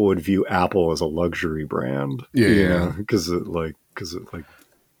lot of people would view Apple as a luxury brand. Yeah. Because it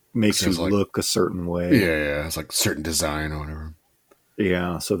makes you like, look a certain way. Yeah. It's like certain design or whatever.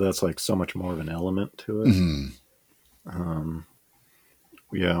 Yeah. So that's like so much more of an element to it. Mm-hmm.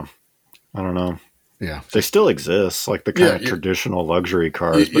 Yeah. I don't know. Yeah. They still exist, like the kind of traditional luxury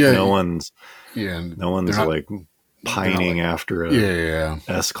cars, but no one's not, like pining like, after a S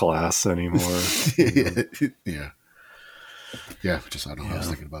S-Class anymore. Yeah. Just I don't know. I was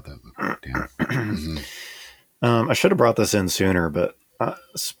thinking about that. But, damn. Mm-hmm. I should have brought this in sooner, but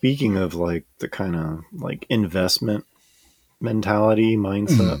speaking of like the kind of like investment mentality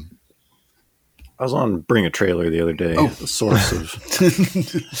mindset, I was on Bring a Trailer the other day, the source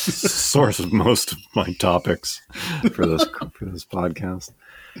of most of my topics for this podcast,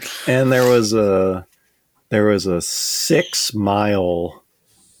 and there was a 6 mile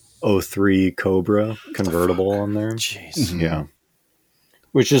 03 Cobra convertible on there. Jeez. Yeah.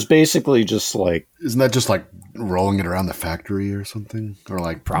 Which is basically just like... Isn't that just like rolling it around the factory or something? Or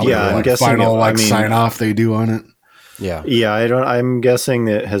like probably I'm like guessing final sign off they do on it? Yeah. Yeah, I'm guessing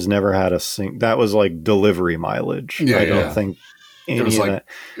it has never had that was like delivery mileage. Yeah, I don't think any of that.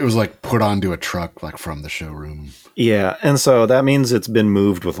 It was like put onto a truck like from the showroom. Yeah, and so that means it's been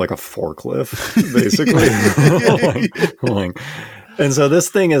moved with like a forklift, basically. And so this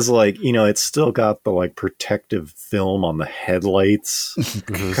thing is like, it's still got the like protective film on the headlights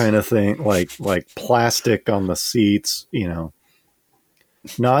kind of thing, like plastic on the seats,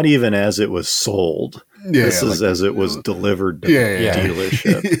 not even as it was sold. This is as it was delivered to the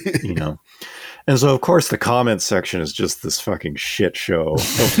dealership, And so, of course, the comments section is just this fucking shit show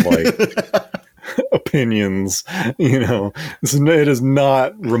of like opinions, It is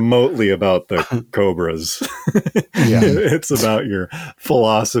not remotely about the Cobras. It's about your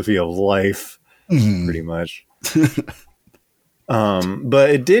philosophy of life, pretty much. But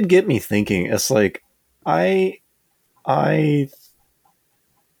it did get me thinking. It's like, I don't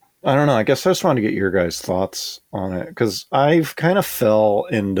know. I guess I just wanted to get your guys' thoughts on it, because I've kind of fell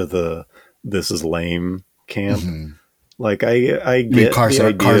into this is lame camp. Like I get cars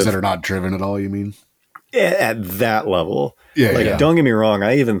that are not driven at all. You mean at that level? Yeah. Don't get me wrong.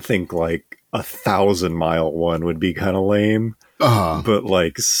 I even think like 1,000-mile one would be kind of lame. But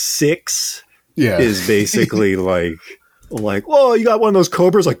like 6 is basically like, whoa, you got one of those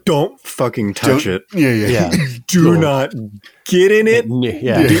Cobras? Like, don't fucking touch it. Yeah. Do not get in it.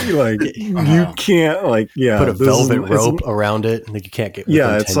 Yeah. You can't, put a velvet rope around it. Like, you can't get within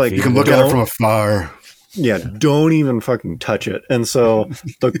 10 it's like feet. you can look at it from afar. Yeah, don't even fucking touch it. And so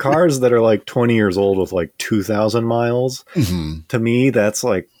the cars that are like 20 years old with like 2,000 miles, to me, that's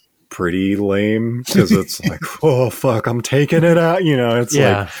like pretty lame, because it's like, oh, fuck, I'm taking it out.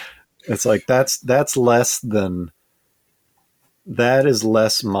 It's like that's less than... That is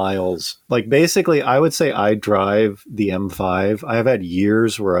less miles. Like, basically, I would say I drive the M5. I've had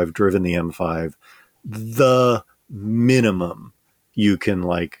years where I've driven the M5. The minimum you can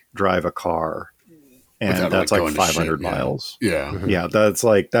like drive a car, and without, that's like 500 miles. Yeah. That's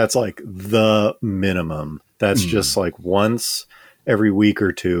like the minimum. That's just like once every week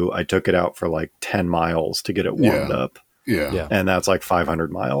or two, I took it out for like 10 miles to get it warmed up. Yeah. And that's like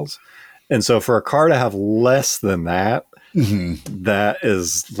 500 miles. And so for a car to have less than that, that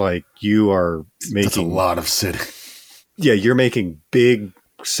is like, you are making... That's a lot of sitting. Yeah, you're making big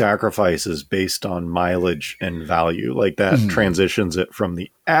sacrifices based on mileage and value. Like, that transitions it from the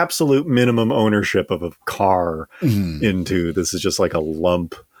absolute minimum ownership of a car into, this is just like a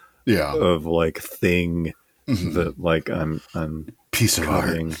lump of like thing that like I'm piece of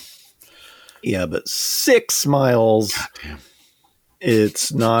cutting. Art. Yeah, but 6 miles,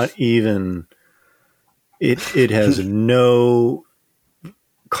 it's not even... It has no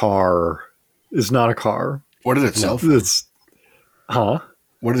car. It's not a car. What did it sell for?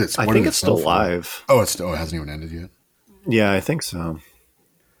 What did it? I think it's still live. Oh, it hasn't even ended yet. Yeah, I think so.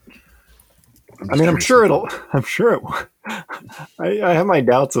 I'm sure it will. I have my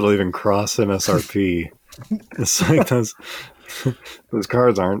doubts it'll even cross MSRP. It's like those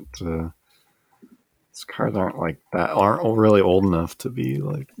cars aren't. Cars aren't like that, aren't really old enough to be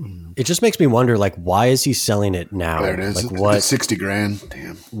like... It just makes me wonder, like, why is he selling it now? There it is. Like, what? It's $60,000.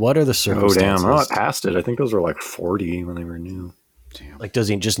 Damn. What are the circumstances? Oh, damn. I'm not past it. I think those were like 40 when they were new. Damn. Like, does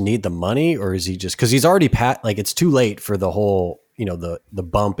he just need the money, or is he just... Because he's already like, it's too late for the whole, the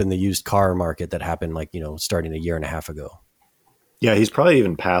bump in the used car market that happened, like, starting a year and a half ago. Yeah, he's probably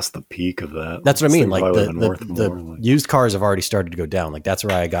even past the peak of that. That's what I mean. Like, the used cars have already started to go down. Like, that's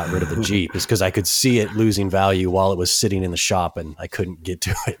why I got rid of the Jeep, is because I could see it losing value while it was sitting in the shop and I couldn't get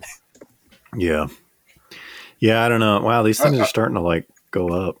to it. Yeah. Yeah, I don't know. Wow, these things are starting to like go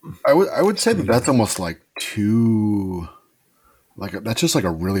up. I would say that that's almost like too, like that's just like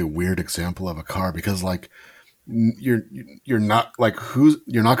a really weird example of a car because like you're not like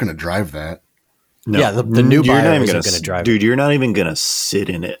you're not going to drive that. No, Yeah, the new you're buyer not even isn't gonna, going to drive dude. You're not even gonna sit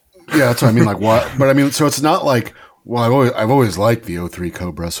in it. Yeah, that's what I mean. Like what? But I mean, so it's not like I've always liked the '03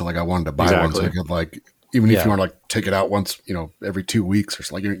 Cobra, so like I wanted to buy one so I could like even if you want to like take it out once, every 2 weeks or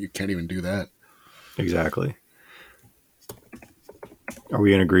something, like you can't even do that. Exactly. Are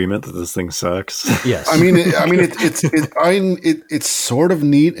we in agreement that this thing sucks? Yes. I mean, it's sort of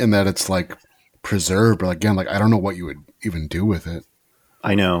neat in that it's like preserved, but again, like I don't know what you would even do with it.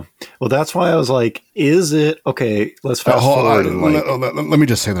 I know. Well, that's why I was like, is it okay? Let's fast forward. Let me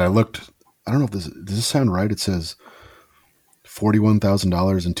just say that I looked. I don't know if does this sound right? It says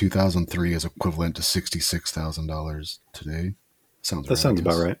 $41,000 in 2003 is equivalent to $66,000 today. That sounds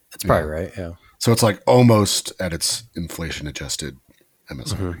about right. That's probably right. Yeah. So it's like almost at its inflation adjusted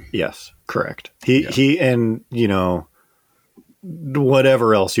MSRP. Mm-hmm. Yes, correct. He and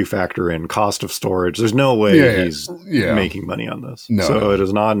whatever else you factor in, cost of storage, there's no way he's making money on this. No, so it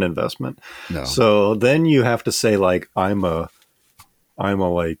is not an investment. No. So then you have to say like I'm a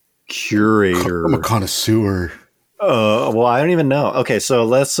like curator. I'm a connoisseur. Well, I don't even know. Okay, so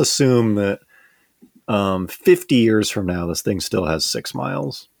let's assume that 50 years from now this thing still has 6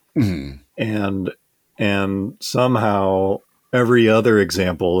 miles. Mm-hmm. And somehow every other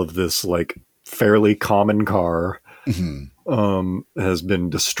example of this like fairly common car has been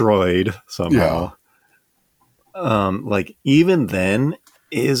destroyed somehow. Like even then,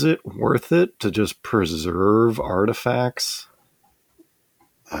 is it worth it to just preserve artifacts?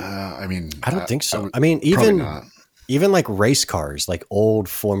 I mean, I don't think so. would- I mean, probably not. even like race cars, like old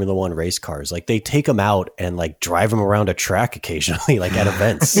Formula One race cars, like they take them out and like drive them around a track occasionally, like at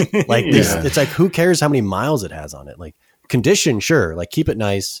events. Like it's like, who cares how many miles it has on it? Like condition, sure, like keep it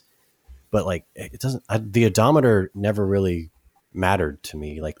nice, but like it doesn't. The odometer never really mattered to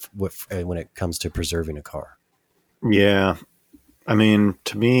me, like when it comes to preserving a car. Yeah, I mean,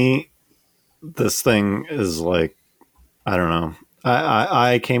 to me, this thing is like, I don't know.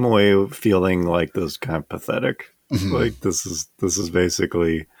 I came away feeling like this kind of pathetic. Mhm. Like this is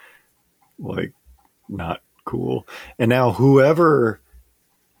basically like not cool. And now whoever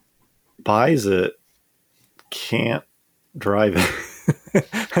buys it can't drive it.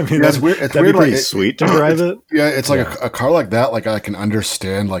 I mean, It's weird. It's that'd weird. be pretty Like, sweet to drive it. Yeah, it's like a car like that. Like I can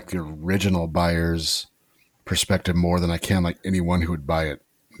understand like the original buyer's perspective more than I can like anyone who would buy it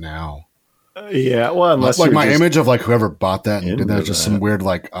now. Yeah, well, unless Like you're my just- image of like whoever bought that and did that into is just that. some weird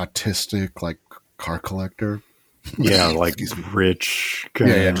like autistic like car collector. yeah, like rich,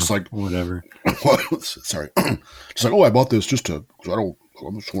 kind Yeah, just like whatever. sorry, just like I bought this just to because I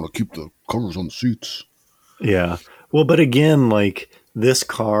just want to keep the covers on the seats. Yeah. Well, but again, like this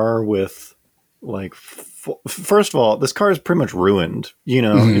car with like, first of all, this car is pretty much ruined.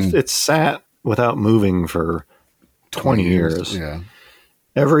 If it's sat without moving for 20 years. Yeah.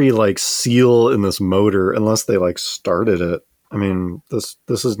 Every like seal in this motor, unless they like started it, I mean, this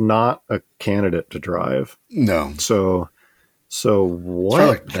is not a candidate to drive. No. So what? It's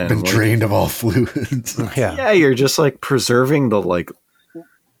like then? been Like, drained of all fluids. yeah, you're just like preserving the like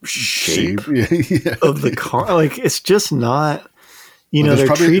shape Yeah. of the car. Like it's just not. Well, They're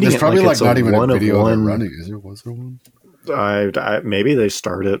treating there's it probably like it's not even one a of video of it one. running. Was there one? Maybe they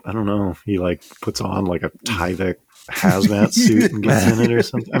start it. I don't know. He like puts on like a Tyvek hazmat suit and gets in it or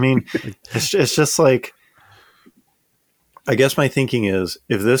something. I mean, it's just like. I guess my thinking is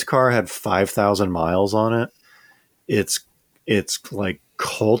if this car had 5,000 miles on it, it's like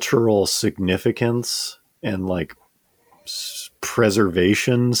cultural significance and like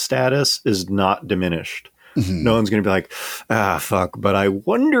preservation status is not diminished. Mm-hmm. No one's going to be like, fuck, but I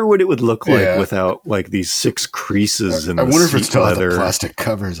wonder what it would look like without like these 6 creases in the I wonder if seat it's still has the leather. plastic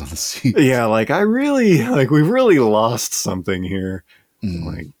covers on the seat. Yeah, like we've really lost something here.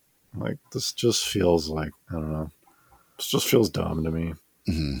 Like this just feels like, I don't know. This just feels dumb to me.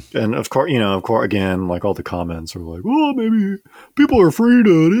 Mm-hmm. And of course, again, like all the comments are like, well, maybe people are free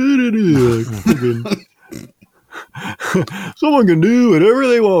to like, someone can do whatever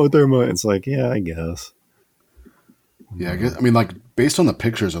they want with their money. It's like, yeah, I guess. Yeah, I guess. I mean, like based on the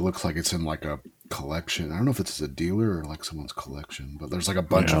pictures, it looks like it's in like a collection. I don't know if it's a dealer or like someone's collection, but there's like a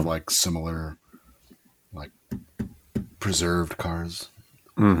bunch of like similar, like preserved cars.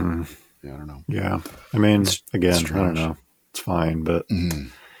 Mm-hmm. Yeah, I don't know. Yeah, I mean, again, I don't know. It's fine, but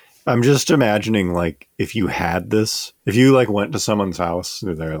I'm just imagining like if you had this, if you like went to someone's house,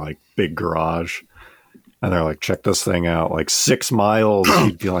 their like big garage, and they're like, check this thing out, like 6 miles.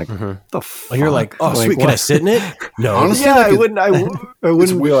 You'd be like, the fuck? And you're like, oh, sweet, can I sit in it? No. Honestly, Yeah, like, I wouldn't. I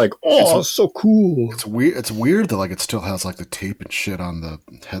wouldn't be like, oh, it's so cool. It's weird. It's weird that like it still has like the tape and shit on the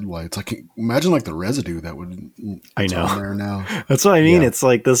headlights. Like imagine like the residue that would. I know. On there now. That's what I mean. Yeah. It's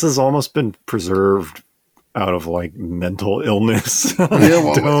like this has almost been preserved out of like mental illness. Yeah,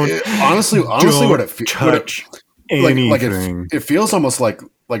 well, honestly, what it touch like anything. it feels almost like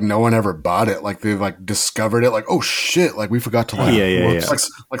no one ever bought it. Like they like discovered it. Like, oh shit! Like we forgot to like Yeah.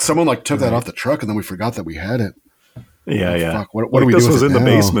 Like someone like took that off the truck and then we forgot that we had it. Yeah. Fuck, what like do we this do was with in it the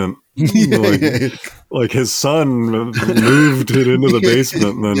now? basement. Like his son moved it into the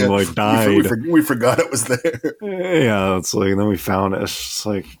basement and then like died. We forgot it was there. Yeah, it's like, and then we found it. It's just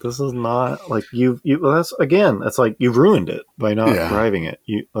like, this is not like you. Well, that's again. That's like you've ruined it by not driving it.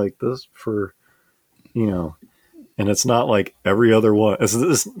 You like this for, and it's not like every other one.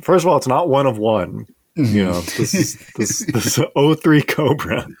 This first of all, it's not one of one. This is this 03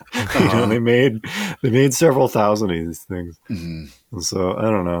 Cobra. They made several thousand of these things. And so I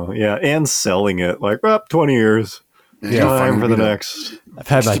don't know. Yeah, and selling it like 20 years. Time for the next. I've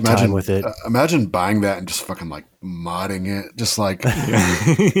had my time with it. Imagine buying that and just fucking like modding it, just like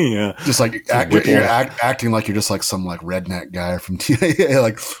just like acting like you're just like some like redneck guy from TIA.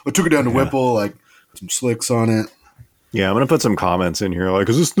 Like I took it down to Whipple, like some slicks on it. Yeah, I'm gonna put some comments in here. Like,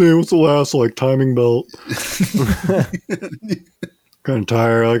 is this thing? What's the last like timing belt? Kind of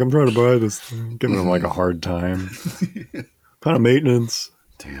tired. Like, I'm trying to buy this thing. Giving them like a hard time. Kind of maintenance.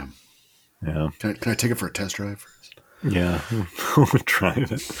 Damn. Yeah. Can I take it for a test drive first? Yeah,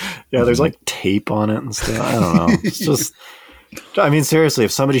 drive it. Yeah, there's like tape on it and stuff. I don't know. It's just. I mean, seriously,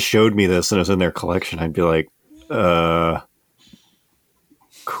 if somebody showed me this and it was in their collection, I'd be like,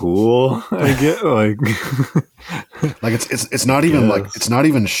 cool. I get like. Like it's not even like it's not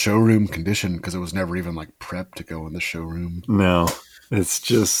even showroom condition because it was never even like prepped to go in the showroom. No, it's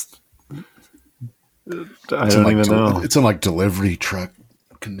just I don't even know. It's in like delivery truck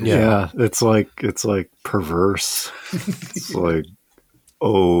condition. Yeah, it's like perverse. It's like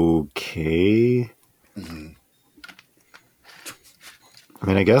okay. I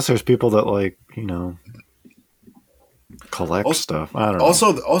mean, I guess there's people that like collect stuff. I don't know.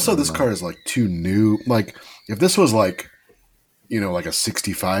 Also, this car is like too new. Like if this was like, like a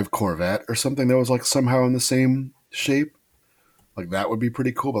 65 Corvette or something that was like somehow in the same shape, like that would be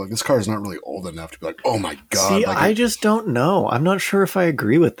pretty cool. But like this car is not really old enough to be like, oh my god. See, like, I just don't know. I'm not sure if I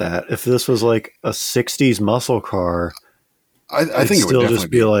agree with that. If this was like a 60s muscle car, I think it would definitely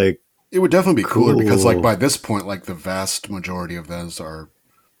be like, it would definitely be cooler cool. because like by this point, like the vast majority of those are,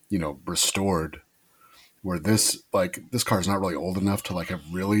 restored. Where this car is not really old enough to like have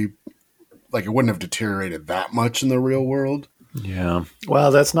really, like it wouldn't have deteriorated that much in the real world. Yeah. Well,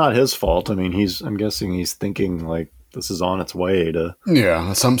 that's not his fault. I mean, I'm guessing he's thinking like this is on its way to.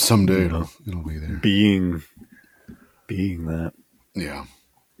 Yeah. Someday it'll be there. Being that. Yeah.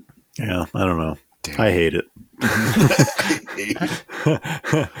 Yeah. I don't know. Damn. I hate it.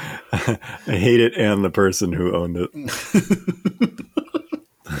 I hate it and the person who owned it.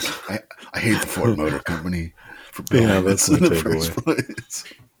 I hate the Ford Motor Company for building that's this in my the first takeaway. place.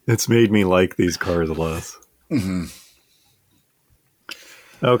 It's made me like these cars less.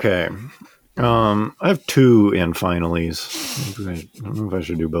 Okay. I have 2 in finalies. I don't know if I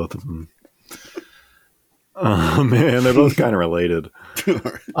should do both of them. Man, they're both kind of related.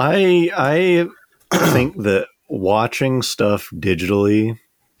 I think that watching stuff digitally,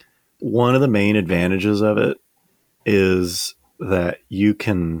 one of the main advantages of it is that you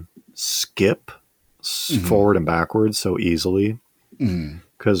can skip forward and backwards so easily.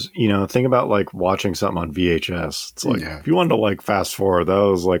 Because, think about like watching something on VHS. It's like, if you wanted to like fast forward, that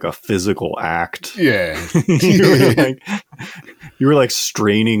was like a physical act. Yeah. you were like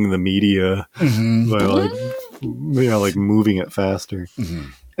straining the media by like moving it faster.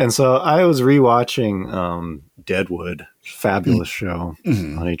 And so I was rewatching Deadwood, fabulous show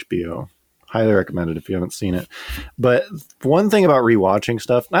on HBO. Highly recommended if you haven't seen it. But one thing about rewatching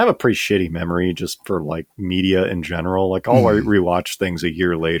stuff, I have a pretty shitty memory just for like media in general. Like I'll rewatch things a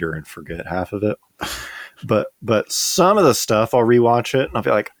year later and forget half of it. But some of the stuff I'll rewatch it and I'll be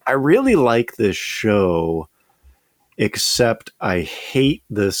like, I really like this show, except I hate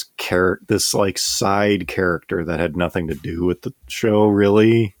this this like side character that had nothing to do with the show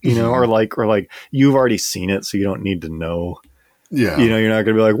really, or like you've already seen it, so you don't need to know. Yeah. You're not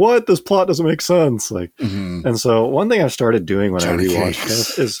going to be like, what? This plot doesn't make sense. Like, and so one thing I've started doing when Johnny I rewatch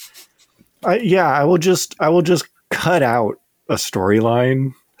this is, I will just cut out a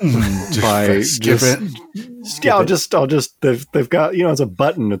storyline Just skip it. Yeah, I'll just they've got, it's a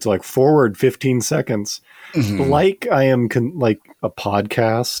button. It's like forward 15 seconds. Like I am like a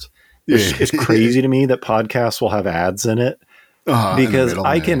podcast. It's crazy to me that podcasts will have ads in it because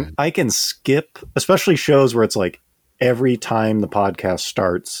I can skip, especially shows where it's like every time the podcast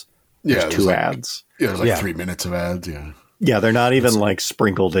starts, there's two ads. Yeah, there's 3 minutes of ads. Yeah. Yeah, they're not even like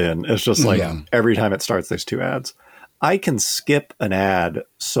sprinkled in. It's just like every time it starts, there's two ads. I can skip an ad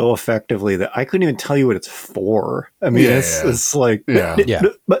so effectively that I couldn't even tell you what it's for. I mean, it's like, and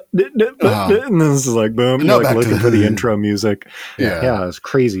this is like, boom, you're like looking for the intro music. Yeah, it's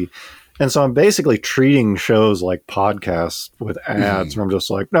crazy. And so I'm basically treating shows like podcasts with ads where I'm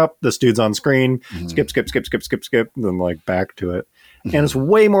just like, nope, this dude's on screen, skip, and then like back to it. And it's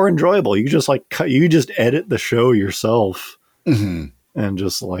way more enjoyable. You just like you just edit the show yourself and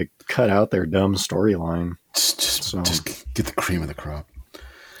just like cut out their dumb storyline. Just get the cream of the crop.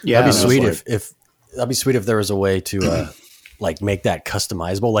 Yeah, that'd be sweet that'd be sweet if there was a way to like make that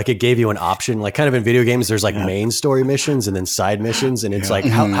customizable. Like it gave you an option, like kind of in video games, there's like main story missions and then side missions. And it's like,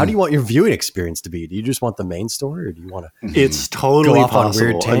 how do you want your viewing experience to be? Do you just want the main story or do you want to It's totally go off possible.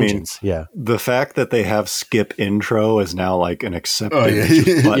 on weird tangents? The fact that they have skip intro is now like an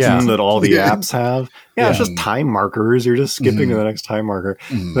accepted button that all the apps have. It's just time markers. You're just skipping to the next time marker.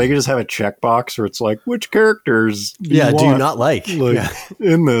 They could just have a checkbox where it's like, which characters do you not like?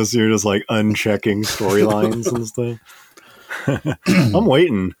 In this, you're just like unchecking storylines and stuff. I'm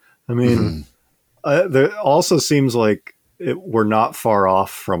waiting. I mean, there also seems like we're not far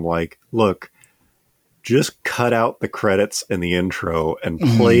off from like, look, just cut out the credits and the intro and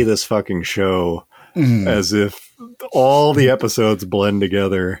play this fucking show as if all the episodes blend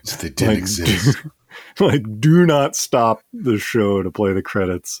together. So they didn't exist. Like, do not stop the show to play the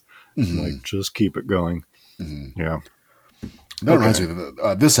credits. Like, just keep it going. Yeah. That reminds me,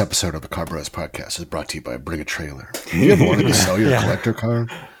 this episode of the Car Bros podcast is brought to you by Bring a Trailer. You ever wanted to sell your collector car?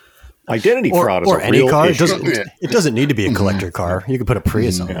 Identity fraud is or a any real car. issue. It doesn't need to be a collector car. You can put a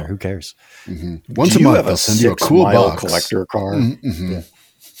Prius on there. Who cares? Once a month, they'll send you a cool box. Collector car.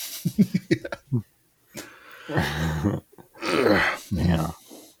 Yeah.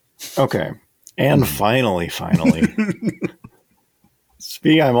 Okay. And finally.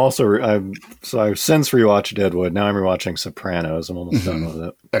 Speaking, I've since rewatched Deadwood. Now I'm rewatching Sopranos. I'm almost done with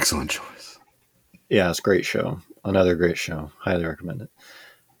it. Excellent choice. Yeah, it's a great show. Another great show. Highly recommend it.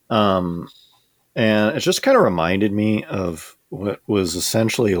 And it just kind of reminded me of what was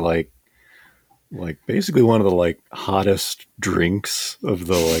essentially like basically one of the like hottest drinks of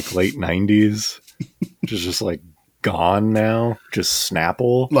the like late 90s, which is just like gone now. Just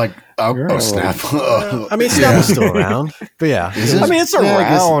Snapple. Like Snapple. I mean, Snapple's still around, but I mean, it's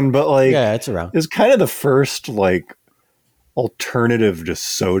around, but like, it's around. It's kind of the first like alternative to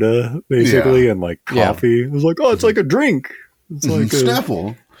soda, basically, and like coffee. It was like, oh, it's like a drink. It's like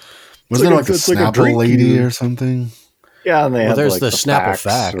Snapple. Wasn't there like a Snapple lady or something? Yeah, and they had there's like the Snapple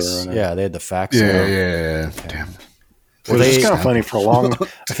facts. They had the facts. Yeah. Damn. It was just kind of funny for a long.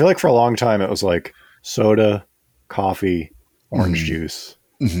 I feel like for a long time it was like soda, coffee, orange juice,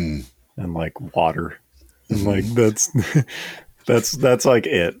 and like water, and like that's like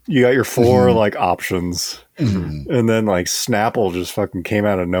it. You got your four like options, and then like Snapple just fucking came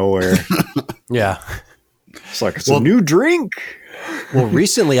out of nowhere. It's like it's a new drink. Well,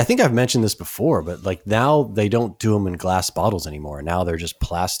 recently, I think I've mentioned this before, but like now they don't do them in glass bottles anymore. Now they're just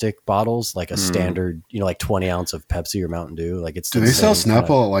plastic bottles, like a standard, like 20 ounce of Pepsi or Mountain Dew. Like it's. Do they sell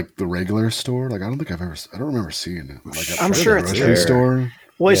Snapple at like the regular store? Like I don't remember seeing it. Like I'm sure it's grocery store.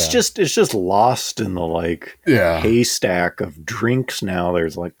 Well, it's just lost in the like haystack of drinks now.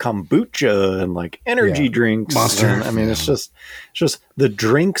 There's like kombucha and like energy drinks. Monster. And, I mean, it's just the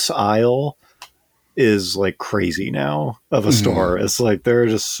drinks aisle is like crazy now of a store. It's like there are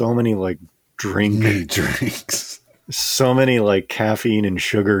just so many like drinks, so many like caffeine and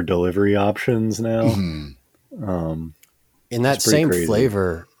sugar delivery options now. In that same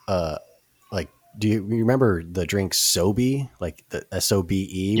flavor, like do you remember the drink Sobe, like the SOBE?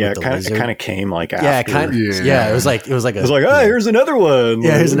 Yeah, it kind of came like after. It was like oh, here's another one.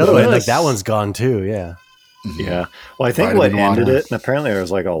 Yeah, here's another one. Like that one's gone too. Yeah. Yeah. Well, I think what ended it, and apparently there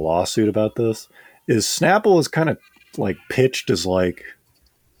was like a lawsuit about this, is Snapple is kind of like pitched as like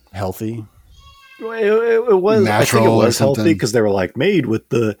healthy. It was natural. I think it was healthy because they were like made with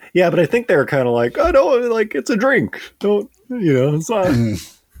the but I think they were kind of like, oh no, like it's a drink. Don't it's not.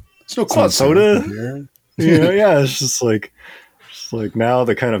 It's not soda. It's just like now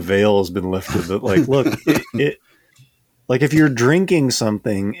the kind of veil has been lifted. That like, look, it like if you're drinking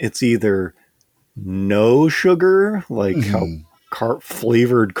something, it's either no sugar, like how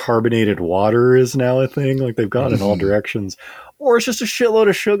flavored carbonated water is now a thing. Like they've gone in all directions, or it's just a shitload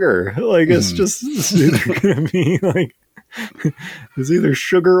of sugar. Like it's either going to be like it's either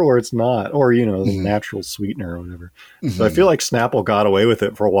sugar or it's not, or the natural sweetener or whatever. So I feel like Snapple got away with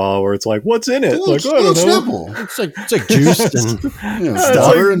it for a while, where it's like, what's in it? Like, I don't know. Snapple. It's like juice and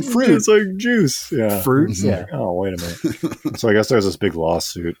Water and fruit. It's like juice, fruit. It's like, oh, wait a minute. So I guess there's this big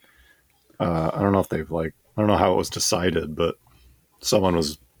lawsuit. I don't know if I don't know how it was decided, but someone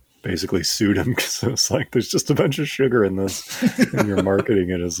was basically sued him because it was like, there's just a bunch of sugar in this, and you're marketing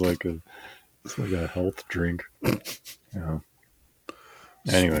it as like a health drink. Yeah.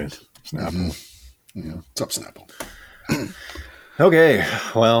 Anyways, Snapple. Yeah. What's up, Snapple? Okay.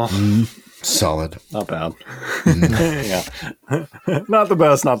 Well, solid. Not bad. Yeah. Not the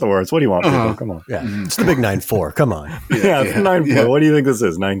best, not the worst. What do you want, people? Come on. Yeah. It's the big 9.4. Come on. Yeah, it's 9.4. What do you think this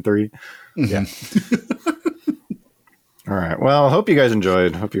is? 9.3? Yeah. All right. Well, hope you guys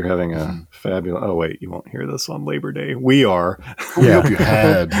enjoyed. Hope you're having a fabulous. Oh wait, you won't hear this on Labor Day. We are. We hope you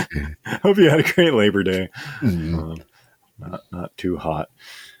had. Hope you had a great Labor Day. Not too hot.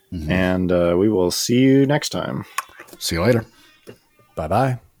 And we will see you next time. See you later.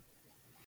 Bye-bye.